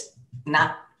of just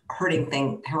not hurting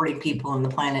people in the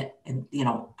planet, and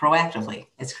proactively.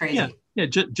 It's crazy. Yeah.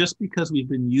 Just because we've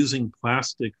been using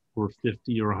plastic for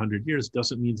 50 or 100 years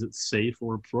doesn't mean it's safe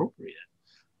or appropriate.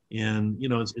 And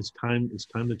it's time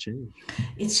to change.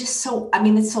 It's just so,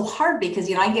 it's so hard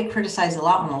because I get criticized a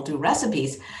lot when I'll do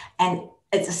recipes, and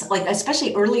it's like,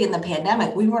 especially early in the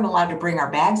pandemic, we weren't allowed to bring our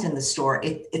bags in the store.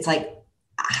 It's like,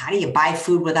 how do you buy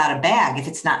food without a bag if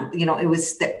it's not,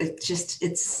 it's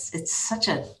such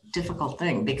a difficult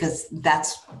thing because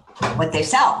that's what they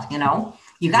sell.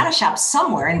 You got to shop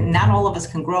somewhere, and not all of us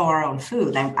can grow our own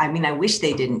food. I wish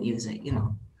they didn't use it.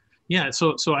 Yeah.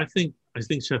 So I think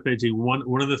Chef AJ,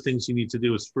 one of the things you need to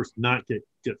do is first not get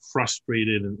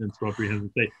frustrated and throw up your hands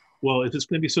and say, well, if it's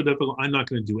going to be so difficult, I'm not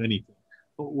going to do anything.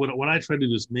 What I try to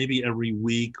do is maybe every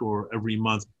week or every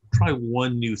month, try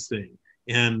one new thing.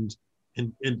 And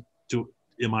am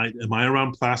I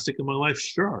around plastic in my life?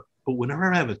 Sure. But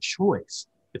whenever I have a choice,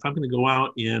 if I'm going to go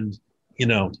out and,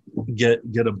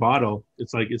 get a bottle,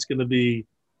 it's like, it's going to be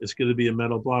a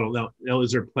metal bottle. Now,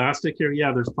 is there plastic here?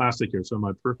 Yeah, there's plastic here. So am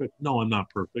I perfect? No, I'm not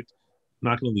perfect.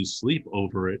 I'm not going to lose sleep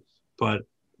over it. But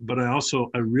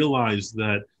I realize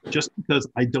that just because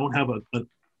I don't have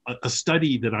a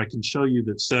study that I can show you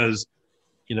that says,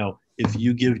 if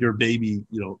you give your baby,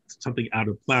 something out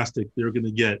of plastic, they're going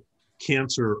to get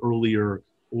cancer earlier,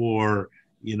 or,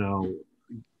 you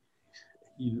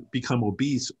become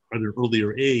obese at an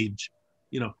earlier age.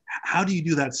 How do you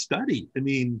do that study? I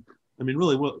mean,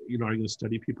 really, what, are you going to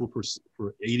study people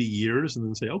for 80 years and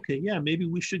then say, okay, yeah, maybe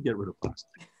we should get rid of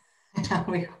plastic?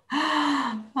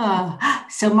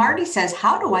 So Marty says,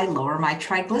 how do I lower my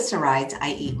triglycerides?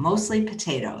 I eat mostly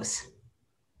potatoes.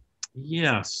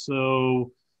 Yeah,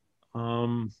 so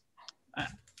I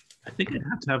think I'd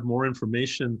have to have more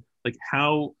information, like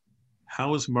how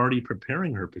is Marty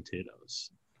preparing her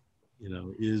potatoes?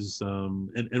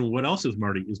 And what else is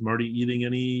Marty? Is Marty eating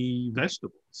any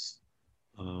vegetables?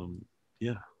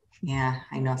 Yeah. Yeah,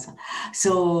 I know.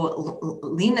 So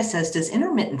Lena says, does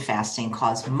intermittent fasting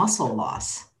cause muscle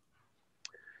loss?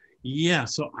 Yeah,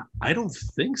 so I don't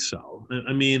think so.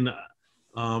 It's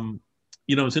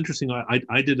interesting.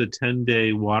 I did a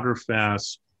 10-day water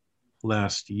fast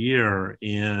last year,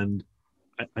 and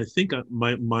I think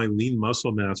my lean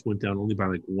muscle mass went down only by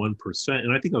like 1%.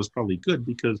 And I think that was probably good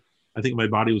because I think my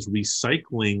body was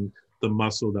recycling the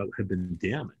muscle that had been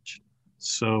damaged.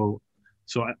 So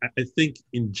I think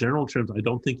in general terms, I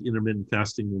don't think intermittent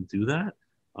fasting will do that.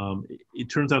 It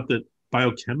turns out that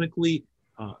biochemically,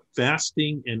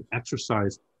 fasting and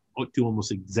exercise do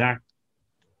almost exact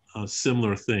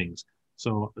similar things.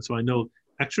 So I know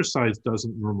exercise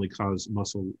doesn't normally cause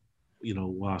muscle,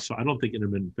 loss. So I don't think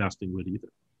intermittent fasting would either.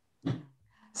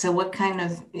 So what kind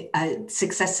of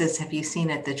successes have you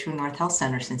seen at the True North Health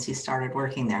Center since you started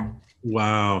working there?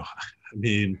 Wow.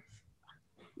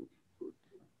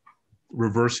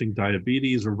 Reversing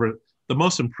diabetes, the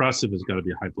most impressive has got to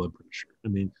be high blood pressure.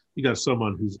 You got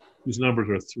someone whose numbers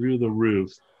are through the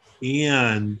roof,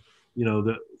 and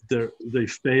they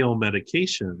fail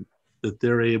medication, that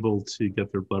they're able to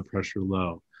get their blood pressure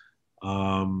low.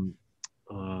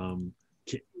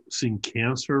 Seeing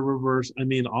cancer reverse.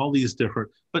 All these different,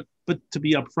 but to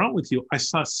be upfront with you, I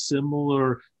saw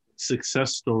similar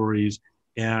success stories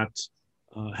at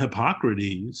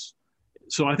Hippocrates.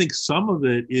 So I think some of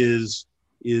it is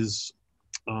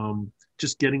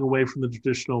just getting away from the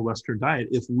traditional Western diet.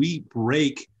 If we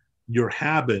break your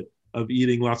habit of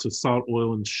eating lots of salt,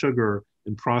 oil, and sugar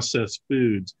and processed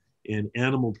foods and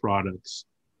animal products,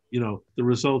 the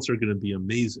results are going to be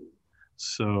amazing.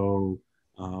 So,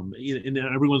 and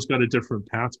everyone's got a different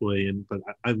pathway, but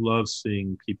I love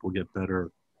seeing people get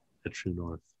better at True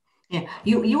North. Yeah,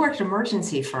 you worked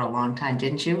emergency for a long time,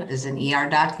 didn't you? As an ER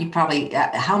doc, you probably,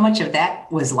 how much of that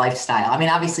was lifestyle?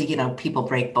 Obviously, people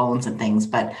break bones and things,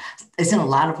 but isn't a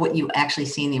lot of what you actually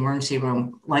see in the emergency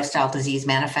room lifestyle disease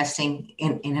manifesting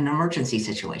in an emergency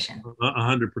situation?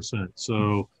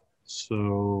 100%.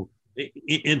 So,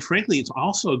 and frankly, it's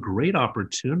also a great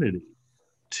opportunity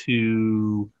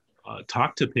to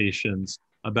talk to patients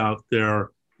about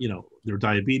their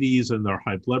diabetes and their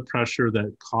high blood pressure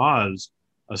that cause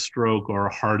a stroke or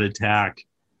a heart attack,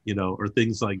 or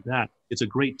things like that. It's a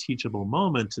great teachable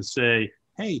moment to say,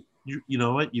 hey, you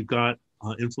know what, you've got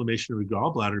inflammation of your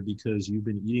gallbladder because you've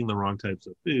been eating the wrong types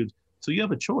of foods. So you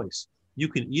have a choice. You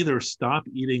can either stop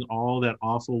eating all that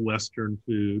awful Western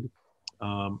food,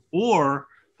 or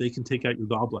they can take out your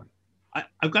gallbladder.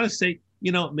 I've got to say,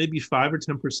 maybe 5 or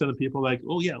 10% of people are like,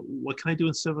 oh yeah, what can I do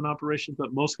instead of an operation?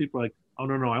 But most people are like, oh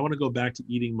no, I want to go back to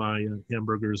eating my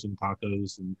hamburgers and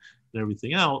tacos and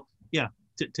everything else. Yeah,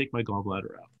 take my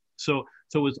gallbladder out. So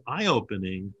it's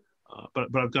eye-opening, but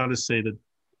I've got to say that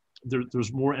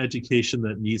there's more education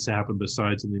that needs to happen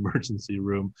besides in the emergency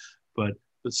room. But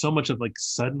so much of like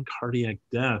sudden cardiac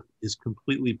death is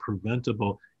completely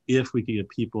preventable if we can get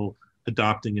people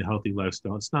adopting a healthy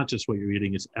lifestyle. It's not just what you're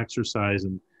eating, it's exercise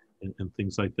and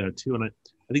things like that too. And I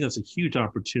think that's a huge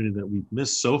opportunity that we've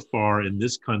missed so far in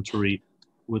this country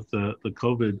with the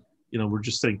COVID. We're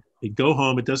just saying, hey, go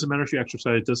home. It doesn't matter if you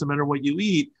exercise. It doesn't matter what you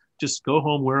eat. Just go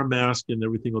home, wear a mask, and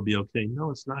everything will be okay. No,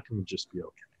 it's not going to just be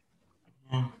okay.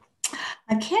 Yeah.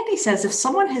 Candy says, if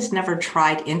someone has never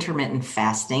tried intermittent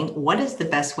fasting, what is the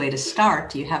best way to start?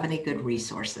 Do you have any good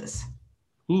resources?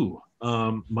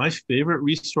 My favorite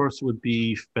resource would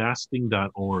be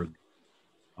fasting.org.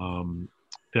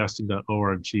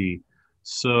 Fasting.org.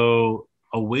 So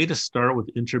a way to start with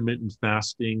intermittent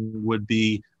fasting would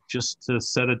be just to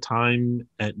set a time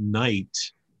at night,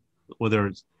 whether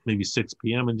it's maybe 6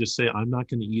 p.m. and just say, I'm not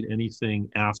going to eat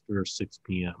anything after 6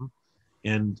 p.m.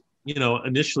 And,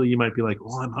 initially you might be like,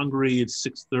 oh, I'm hungry. It's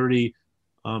 6:30.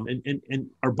 And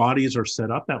our bodies are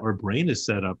set up our brain is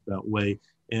set up that way.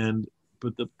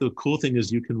 But the cool thing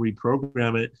is you can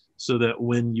reprogram it so that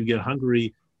when you get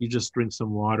hungry, you just drink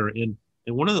some water. And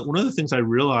one of the things I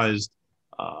realized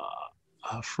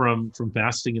from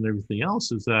fasting and everything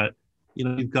else is that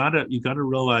you've got to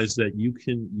realize that you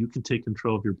can take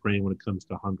control of your brain when it comes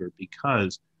to hunger,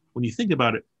 because when you think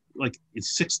about it, like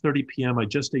it's 6:30 p.m. I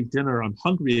just ate dinner. I'm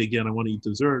hungry again. I want to eat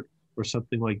dessert or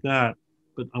something like that.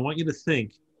 But I want you to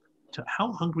think,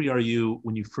 how hungry are you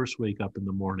when you first wake up in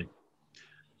the morning?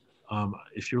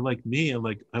 If you're like me,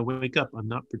 I wake up, I'm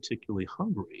not particularly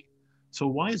hungry. So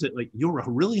why is it like you're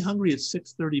really hungry at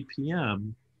 6:30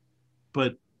 p.m.,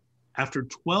 but after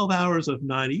 12 hours of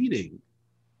not eating,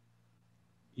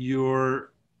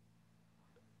 you're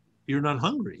not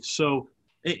hungry? So,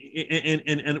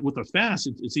 and with a fast,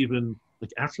 it's even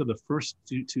like after the first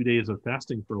two days of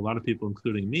fasting for a lot of people,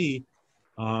 including me,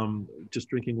 just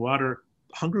drinking water,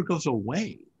 hunger goes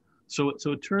away. So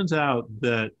it turns out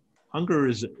that hunger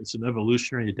it's an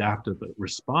evolutionary adaptive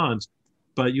response,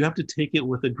 but you have to take it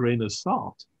with a grain of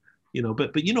salt,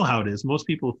 but you know how it is. Most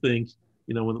people think,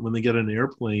 when they get on an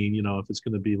airplane, if it's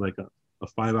going to be like a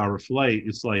 5-hour flight,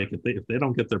 it's like if they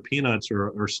don't get their peanuts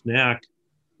or snack,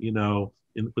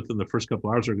 within the first couple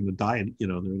of hours, they're going to die, and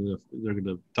they're going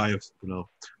to die of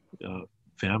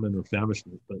famine or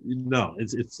famishment. But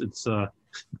it's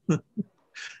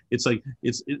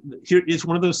it's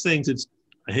one of those things.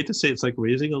 I hate to say it's like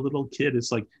raising a little kid.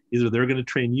 It's like either they're going to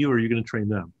train you or you're going to train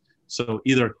them. So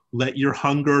either let your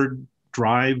hunger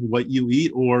drive what you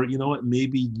eat, or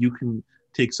maybe you can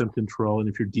take some control. And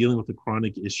if you're dealing with a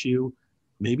chronic issue,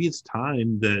 maybe it's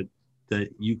time that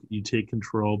you take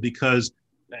control, because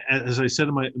as I said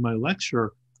in my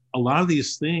lecture, a lot of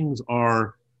these things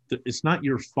it's not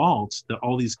your fault that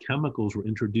all these chemicals were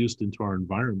introduced into our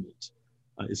environment.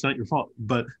 It's not your fault.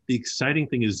 But the exciting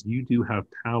thing is you do have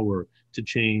power to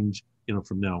change,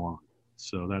 from now on.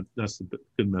 So that's a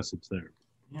good message there.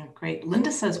 Yeah, great.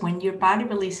 Linda says, when your body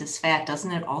releases fat,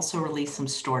 doesn't it also release some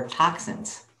stored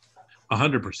toxins?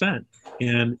 100%.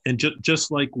 And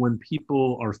just like when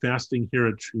people are fasting here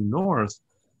at True North,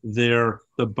 the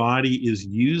body is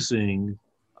using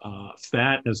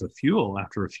fat as a fuel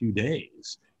after a few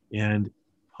days. And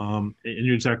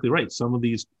you're exactly right. Some of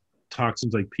these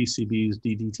toxins like PCBs,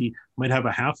 DDT might have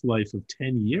a half-life of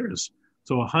 10 years.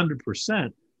 So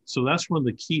 100%. So that's one of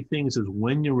the key things is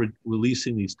when you're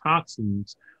releasing these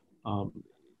toxins,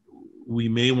 we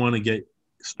may want to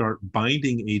start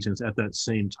binding agents at that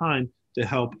same time to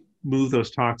help move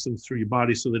those toxins through your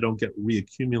body so they don't get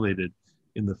reaccumulated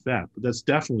in the fat. But that's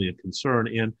definitely a concern.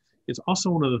 And it's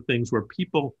also one of the things where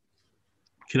people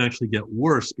can actually get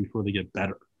worse before they get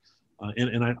better.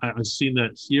 And I've seen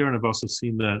that here, and I've also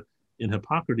seen that in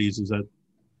Hippocrates, is that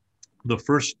the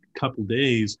first couple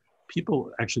days,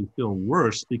 people actually feel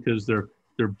worse because they're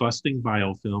busting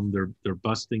biofilm, they're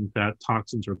busting fat,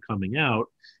 toxins are coming out,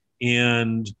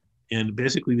 and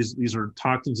basically these are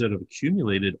toxins that have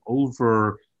accumulated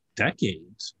over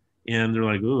decades, and they're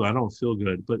like, oh, I don't feel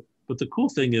good. But the cool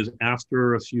thing is,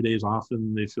 after a few days,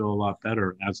 often they feel a lot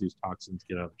better as these toxins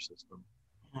get out of their system.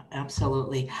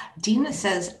 Absolutely. Dina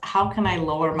says, how can I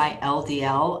lower my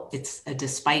LDL? It's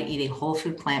despite eating whole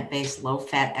food, plant-based,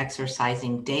 low-fat,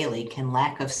 exercising daily. Can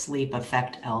lack of sleep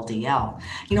affect LDL?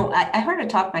 You know, I heard a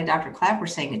talk by Dr. Clapper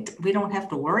saying we don't have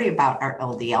to worry about our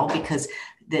LDL because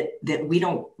that we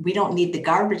don't need the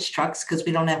garbage trucks because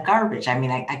we don't have garbage. I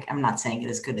mean, I'm not saying it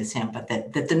as good as him, but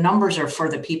that the numbers are for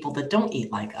the people that don't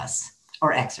eat like us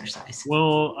or exercise.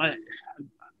 Well,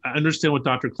 I understand what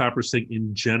Dr. Clapper's saying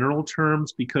in general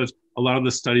terms, because a lot of the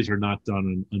studies are not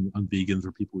done on vegans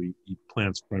or people who eat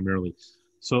plants primarily.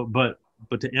 So, but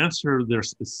to answer their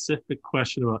specific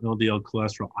question about LDL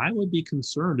cholesterol, I would be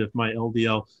concerned if my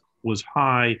LDL was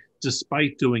high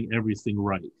despite doing everything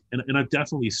right. And I've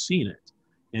definitely seen it.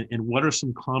 And what are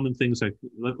some common things like,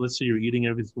 let's say you're eating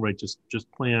everything right,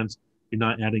 just plants, you're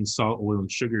not adding salt, oil,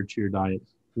 and sugar to your diet.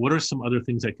 What are some other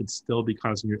things that could still be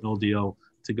causing your LDL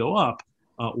to go up?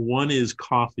 One is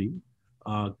coffee.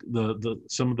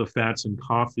 Some of the fats in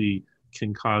coffee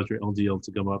can cause your LDL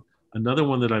to go up. Another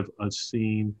one that I've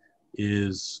seen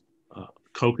is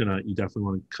coconut. You definitely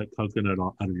want to cut coconut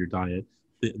out of your diet.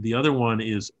 The other one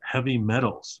is heavy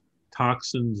metals.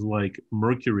 Toxins like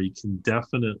mercury can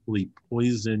definitely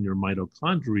poison your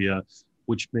mitochondria,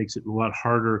 which makes it a lot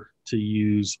harder to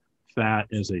use fat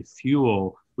as a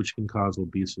fuel, which can cause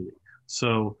obesity.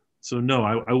 So no,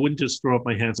 I wouldn't just throw up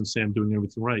my hands and say I'm doing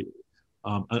everything right.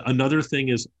 Another thing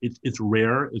is it's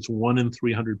rare. It's 1 in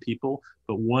 300 people,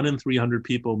 but 1 in 300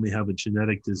 people may have a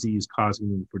genetic disease causing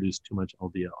them to produce too much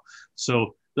LDL.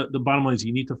 So the bottom line is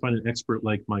you need to find an expert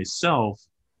like myself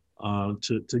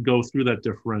to go through that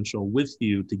differential with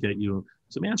you to get you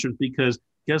some answers. Because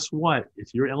guess what?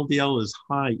 If your LDL is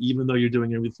high, even though you're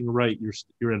doing everything right,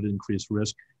 you're at an increased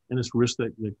risk, and it's risk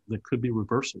that could be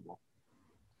reversible.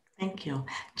 Thank you.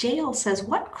 JL says,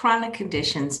 what chronic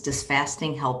conditions does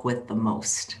fasting help with the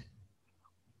most?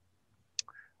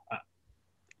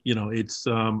 It's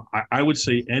I would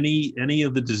say any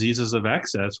of the diseases of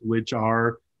excess, which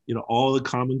are all the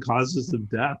common causes of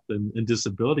death and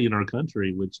disability in our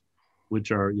country,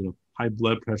 which are high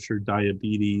blood pressure,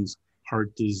 diabetes,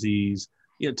 heart disease.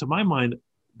 Yeah, to my mind,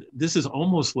 this is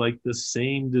almost like the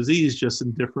same disease, just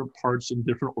in different parts and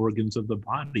different organs of the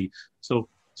body. So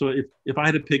if I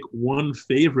had to pick one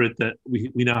favorite that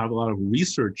we now have a lot of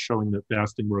research showing that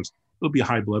fasting works, it would be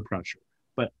high blood pressure.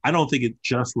 But I don't think it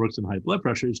just works in high blood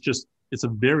pressure. It's a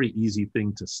very easy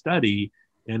thing to study.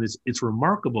 And it's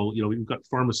remarkable. We've got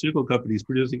pharmaceutical companies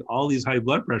producing all these high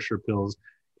blood pressure pills,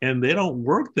 and they don't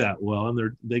work that well,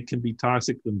 and they can be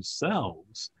toxic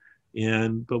themselves.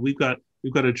 But we've got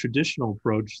a traditional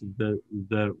approach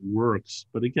that works.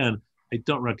 But again, I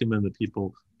don't recommend that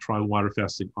people try water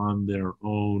fasting on their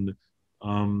own,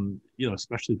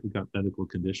 especially if you've got medical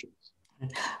conditions.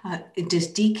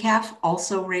 Does decaf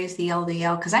also raise the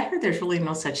LDL? Because I heard there's really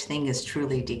no such thing as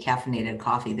truly decaffeinated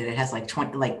coffee, that it has like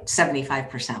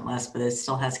 75% less, but it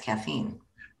still has caffeine.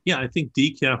 Yeah, I think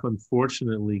decaf,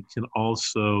 unfortunately, can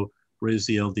also raise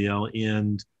the LDL.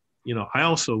 And, I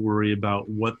also worry about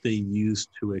what they use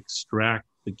to extract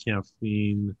the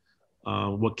caffeine,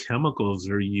 what chemicals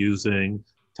they're using,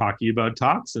 talking about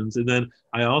toxins. And then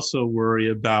I also worry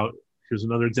about, here's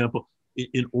another example.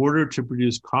 In order to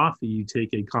produce coffee, you take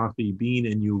a coffee bean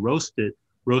and you roast it.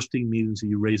 Roasting means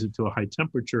you raise it to a high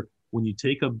temperature. When you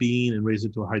take a bean and raise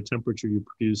it to a high temperature, you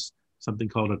produce something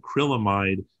called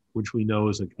acrylamide, which we know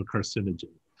is a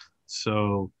carcinogen.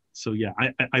 So yeah,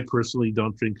 I personally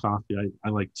don't drink coffee. I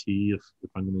like tea if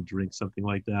I'm going to drink something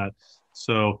like that.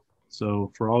 So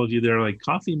for all of you there, like,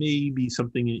 coffee may be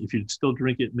something, if you still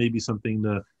drink it, maybe something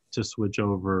to switch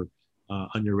over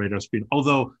on your radar screen.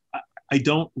 Although I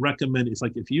don't recommend, it's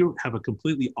like if you have a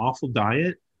completely awful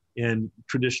diet and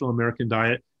traditional American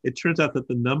diet, it turns out that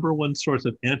the number one source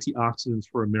of antioxidants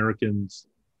for Americans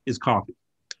is coffee.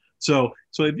 So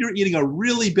if you're eating a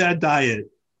really bad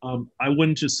diet, I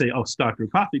wouldn't just say, oh, stop your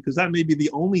coffee, because that may be the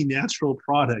only natural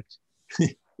product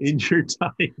in your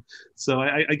diet. So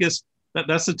I guess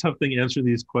that's the tough thing answering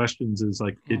these questions is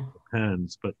like, it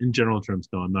depends. But in general terms,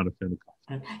 no, I'm not a fan of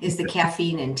coffee. Is the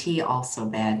caffeine in tea also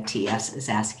bad? TS is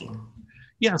asking.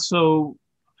 Yeah, so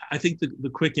I think the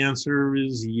quick answer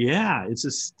is yeah, it's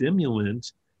a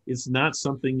stimulant. It's not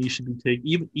something you should be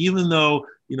taking, even though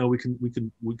we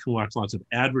can watch lots of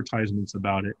advertisements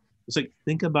about it. It's like,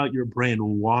 think about your brain.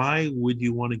 Why would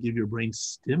you want to give your brain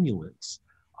stimulants?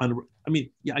 I mean,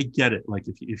 yeah, I get it. Like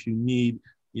if you need,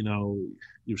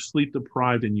 you're sleep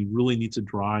deprived and you really need to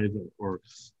drive, or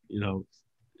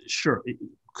sure.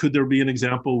 Could there be an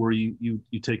example where you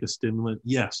take a stimulant?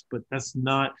 Yes, but that's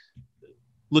not.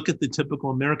 Look at the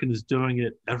typical American is doing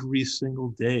it every single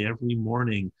day, every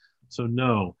morning. So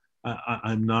no,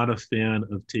 I'm not a fan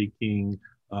of taking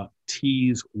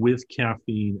teas with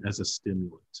caffeine as a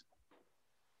stimulant.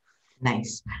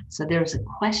 Nice. So there's a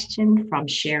question from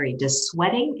Sherry. Does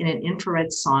sweating in an infrared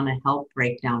sauna help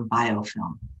break down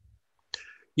biofilm?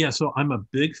 Yeah, so I'm a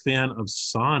big fan of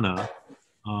sauna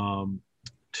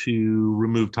to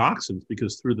remove toxins,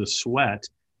 because through the sweat,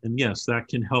 and yes, that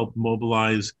can help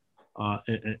mobilize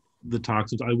the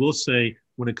toxins. I will say,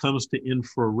 when it comes to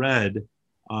infrared,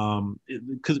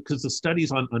 because the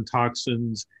studies on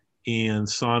toxins and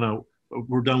sauna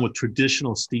were done with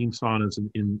traditional steam saunas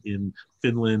in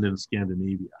Finland and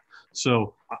Scandinavia.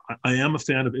 So I am a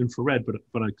fan of infrared,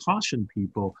 but I caution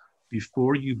people,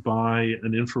 before you buy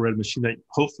an infrared machine that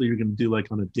hopefully you're going to do like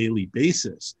on a daily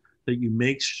basis, that you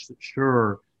make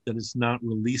sure that it's not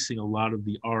releasing a lot of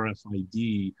the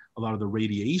RFID, a lot of the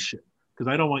radiation, because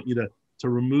I don't want you to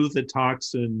remove the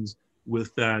toxins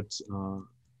with that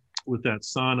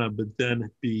sauna, but then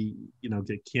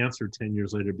get cancer 10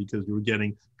 years later because you were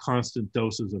getting constant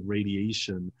doses of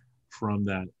radiation from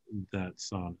that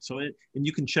sauna. So and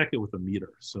you can check it with a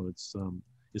meter. So it's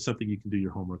something you can do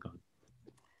your homework on.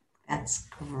 That's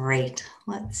great.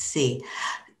 Let's see.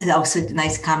 Also,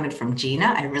 nice comment from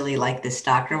Gina. I really like this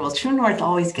doctor. Well, True North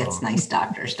always gets nice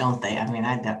doctors, don't they? I mean,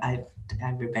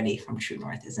 everybody from True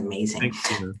North is amazing. Thanks,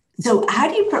 Gina. So how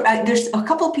do you, there's a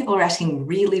couple of people are asking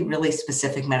really, really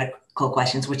specific medical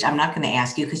questions, which I'm not going to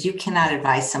ask you because you cannot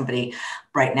advise somebody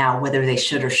right now whether they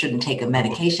should or shouldn't take a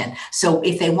medication. So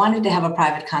if they wanted to have a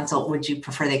private consult, would you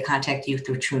prefer they contact you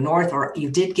through True North, or you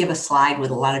did give a slide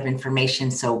with a lot of information?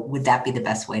 So would that be the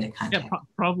best way to contact? Yeah,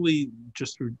 probably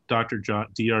just through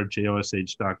drjosh.com.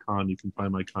 You can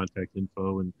find my contact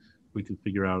info and we can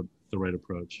figure out the right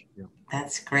approach. Yeah.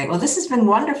 That's great. Well, this has been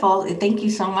wonderful. Thank you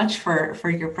so much for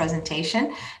your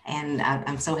presentation. And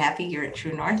I'm so happy you're at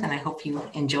True North, and I hope you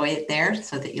enjoy it there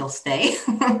so that you'll stay.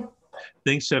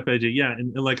 Thanks, Chef AJ. Yeah,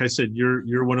 and like I said,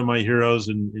 you're one of my heroes,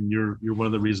 and you're one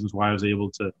of the reasons why I was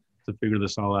able to figure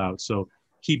this all out. So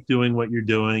keep doing what you're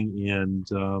doing,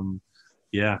 and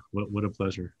yeah, what a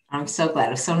pleasure. I'm so glad.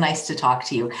 It was so nice to talk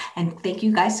to you. And thank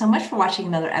you guys so much for watching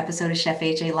another episode of Chef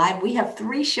AJ Live. We have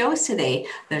 3 shows today.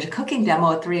 There's a cooking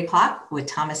demo at 3 o'clock with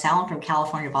Thomas Allen from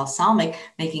California Balsamic,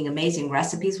 making amazing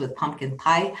recipes with pumpkin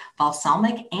pie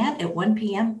balsamic. And at 1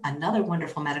 p.m., another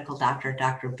wonderful medical doctor,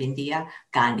 Dr. Bindia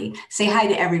Gandhi. Say hi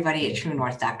to everybody at True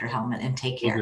North, Dr. Hellman, and take care.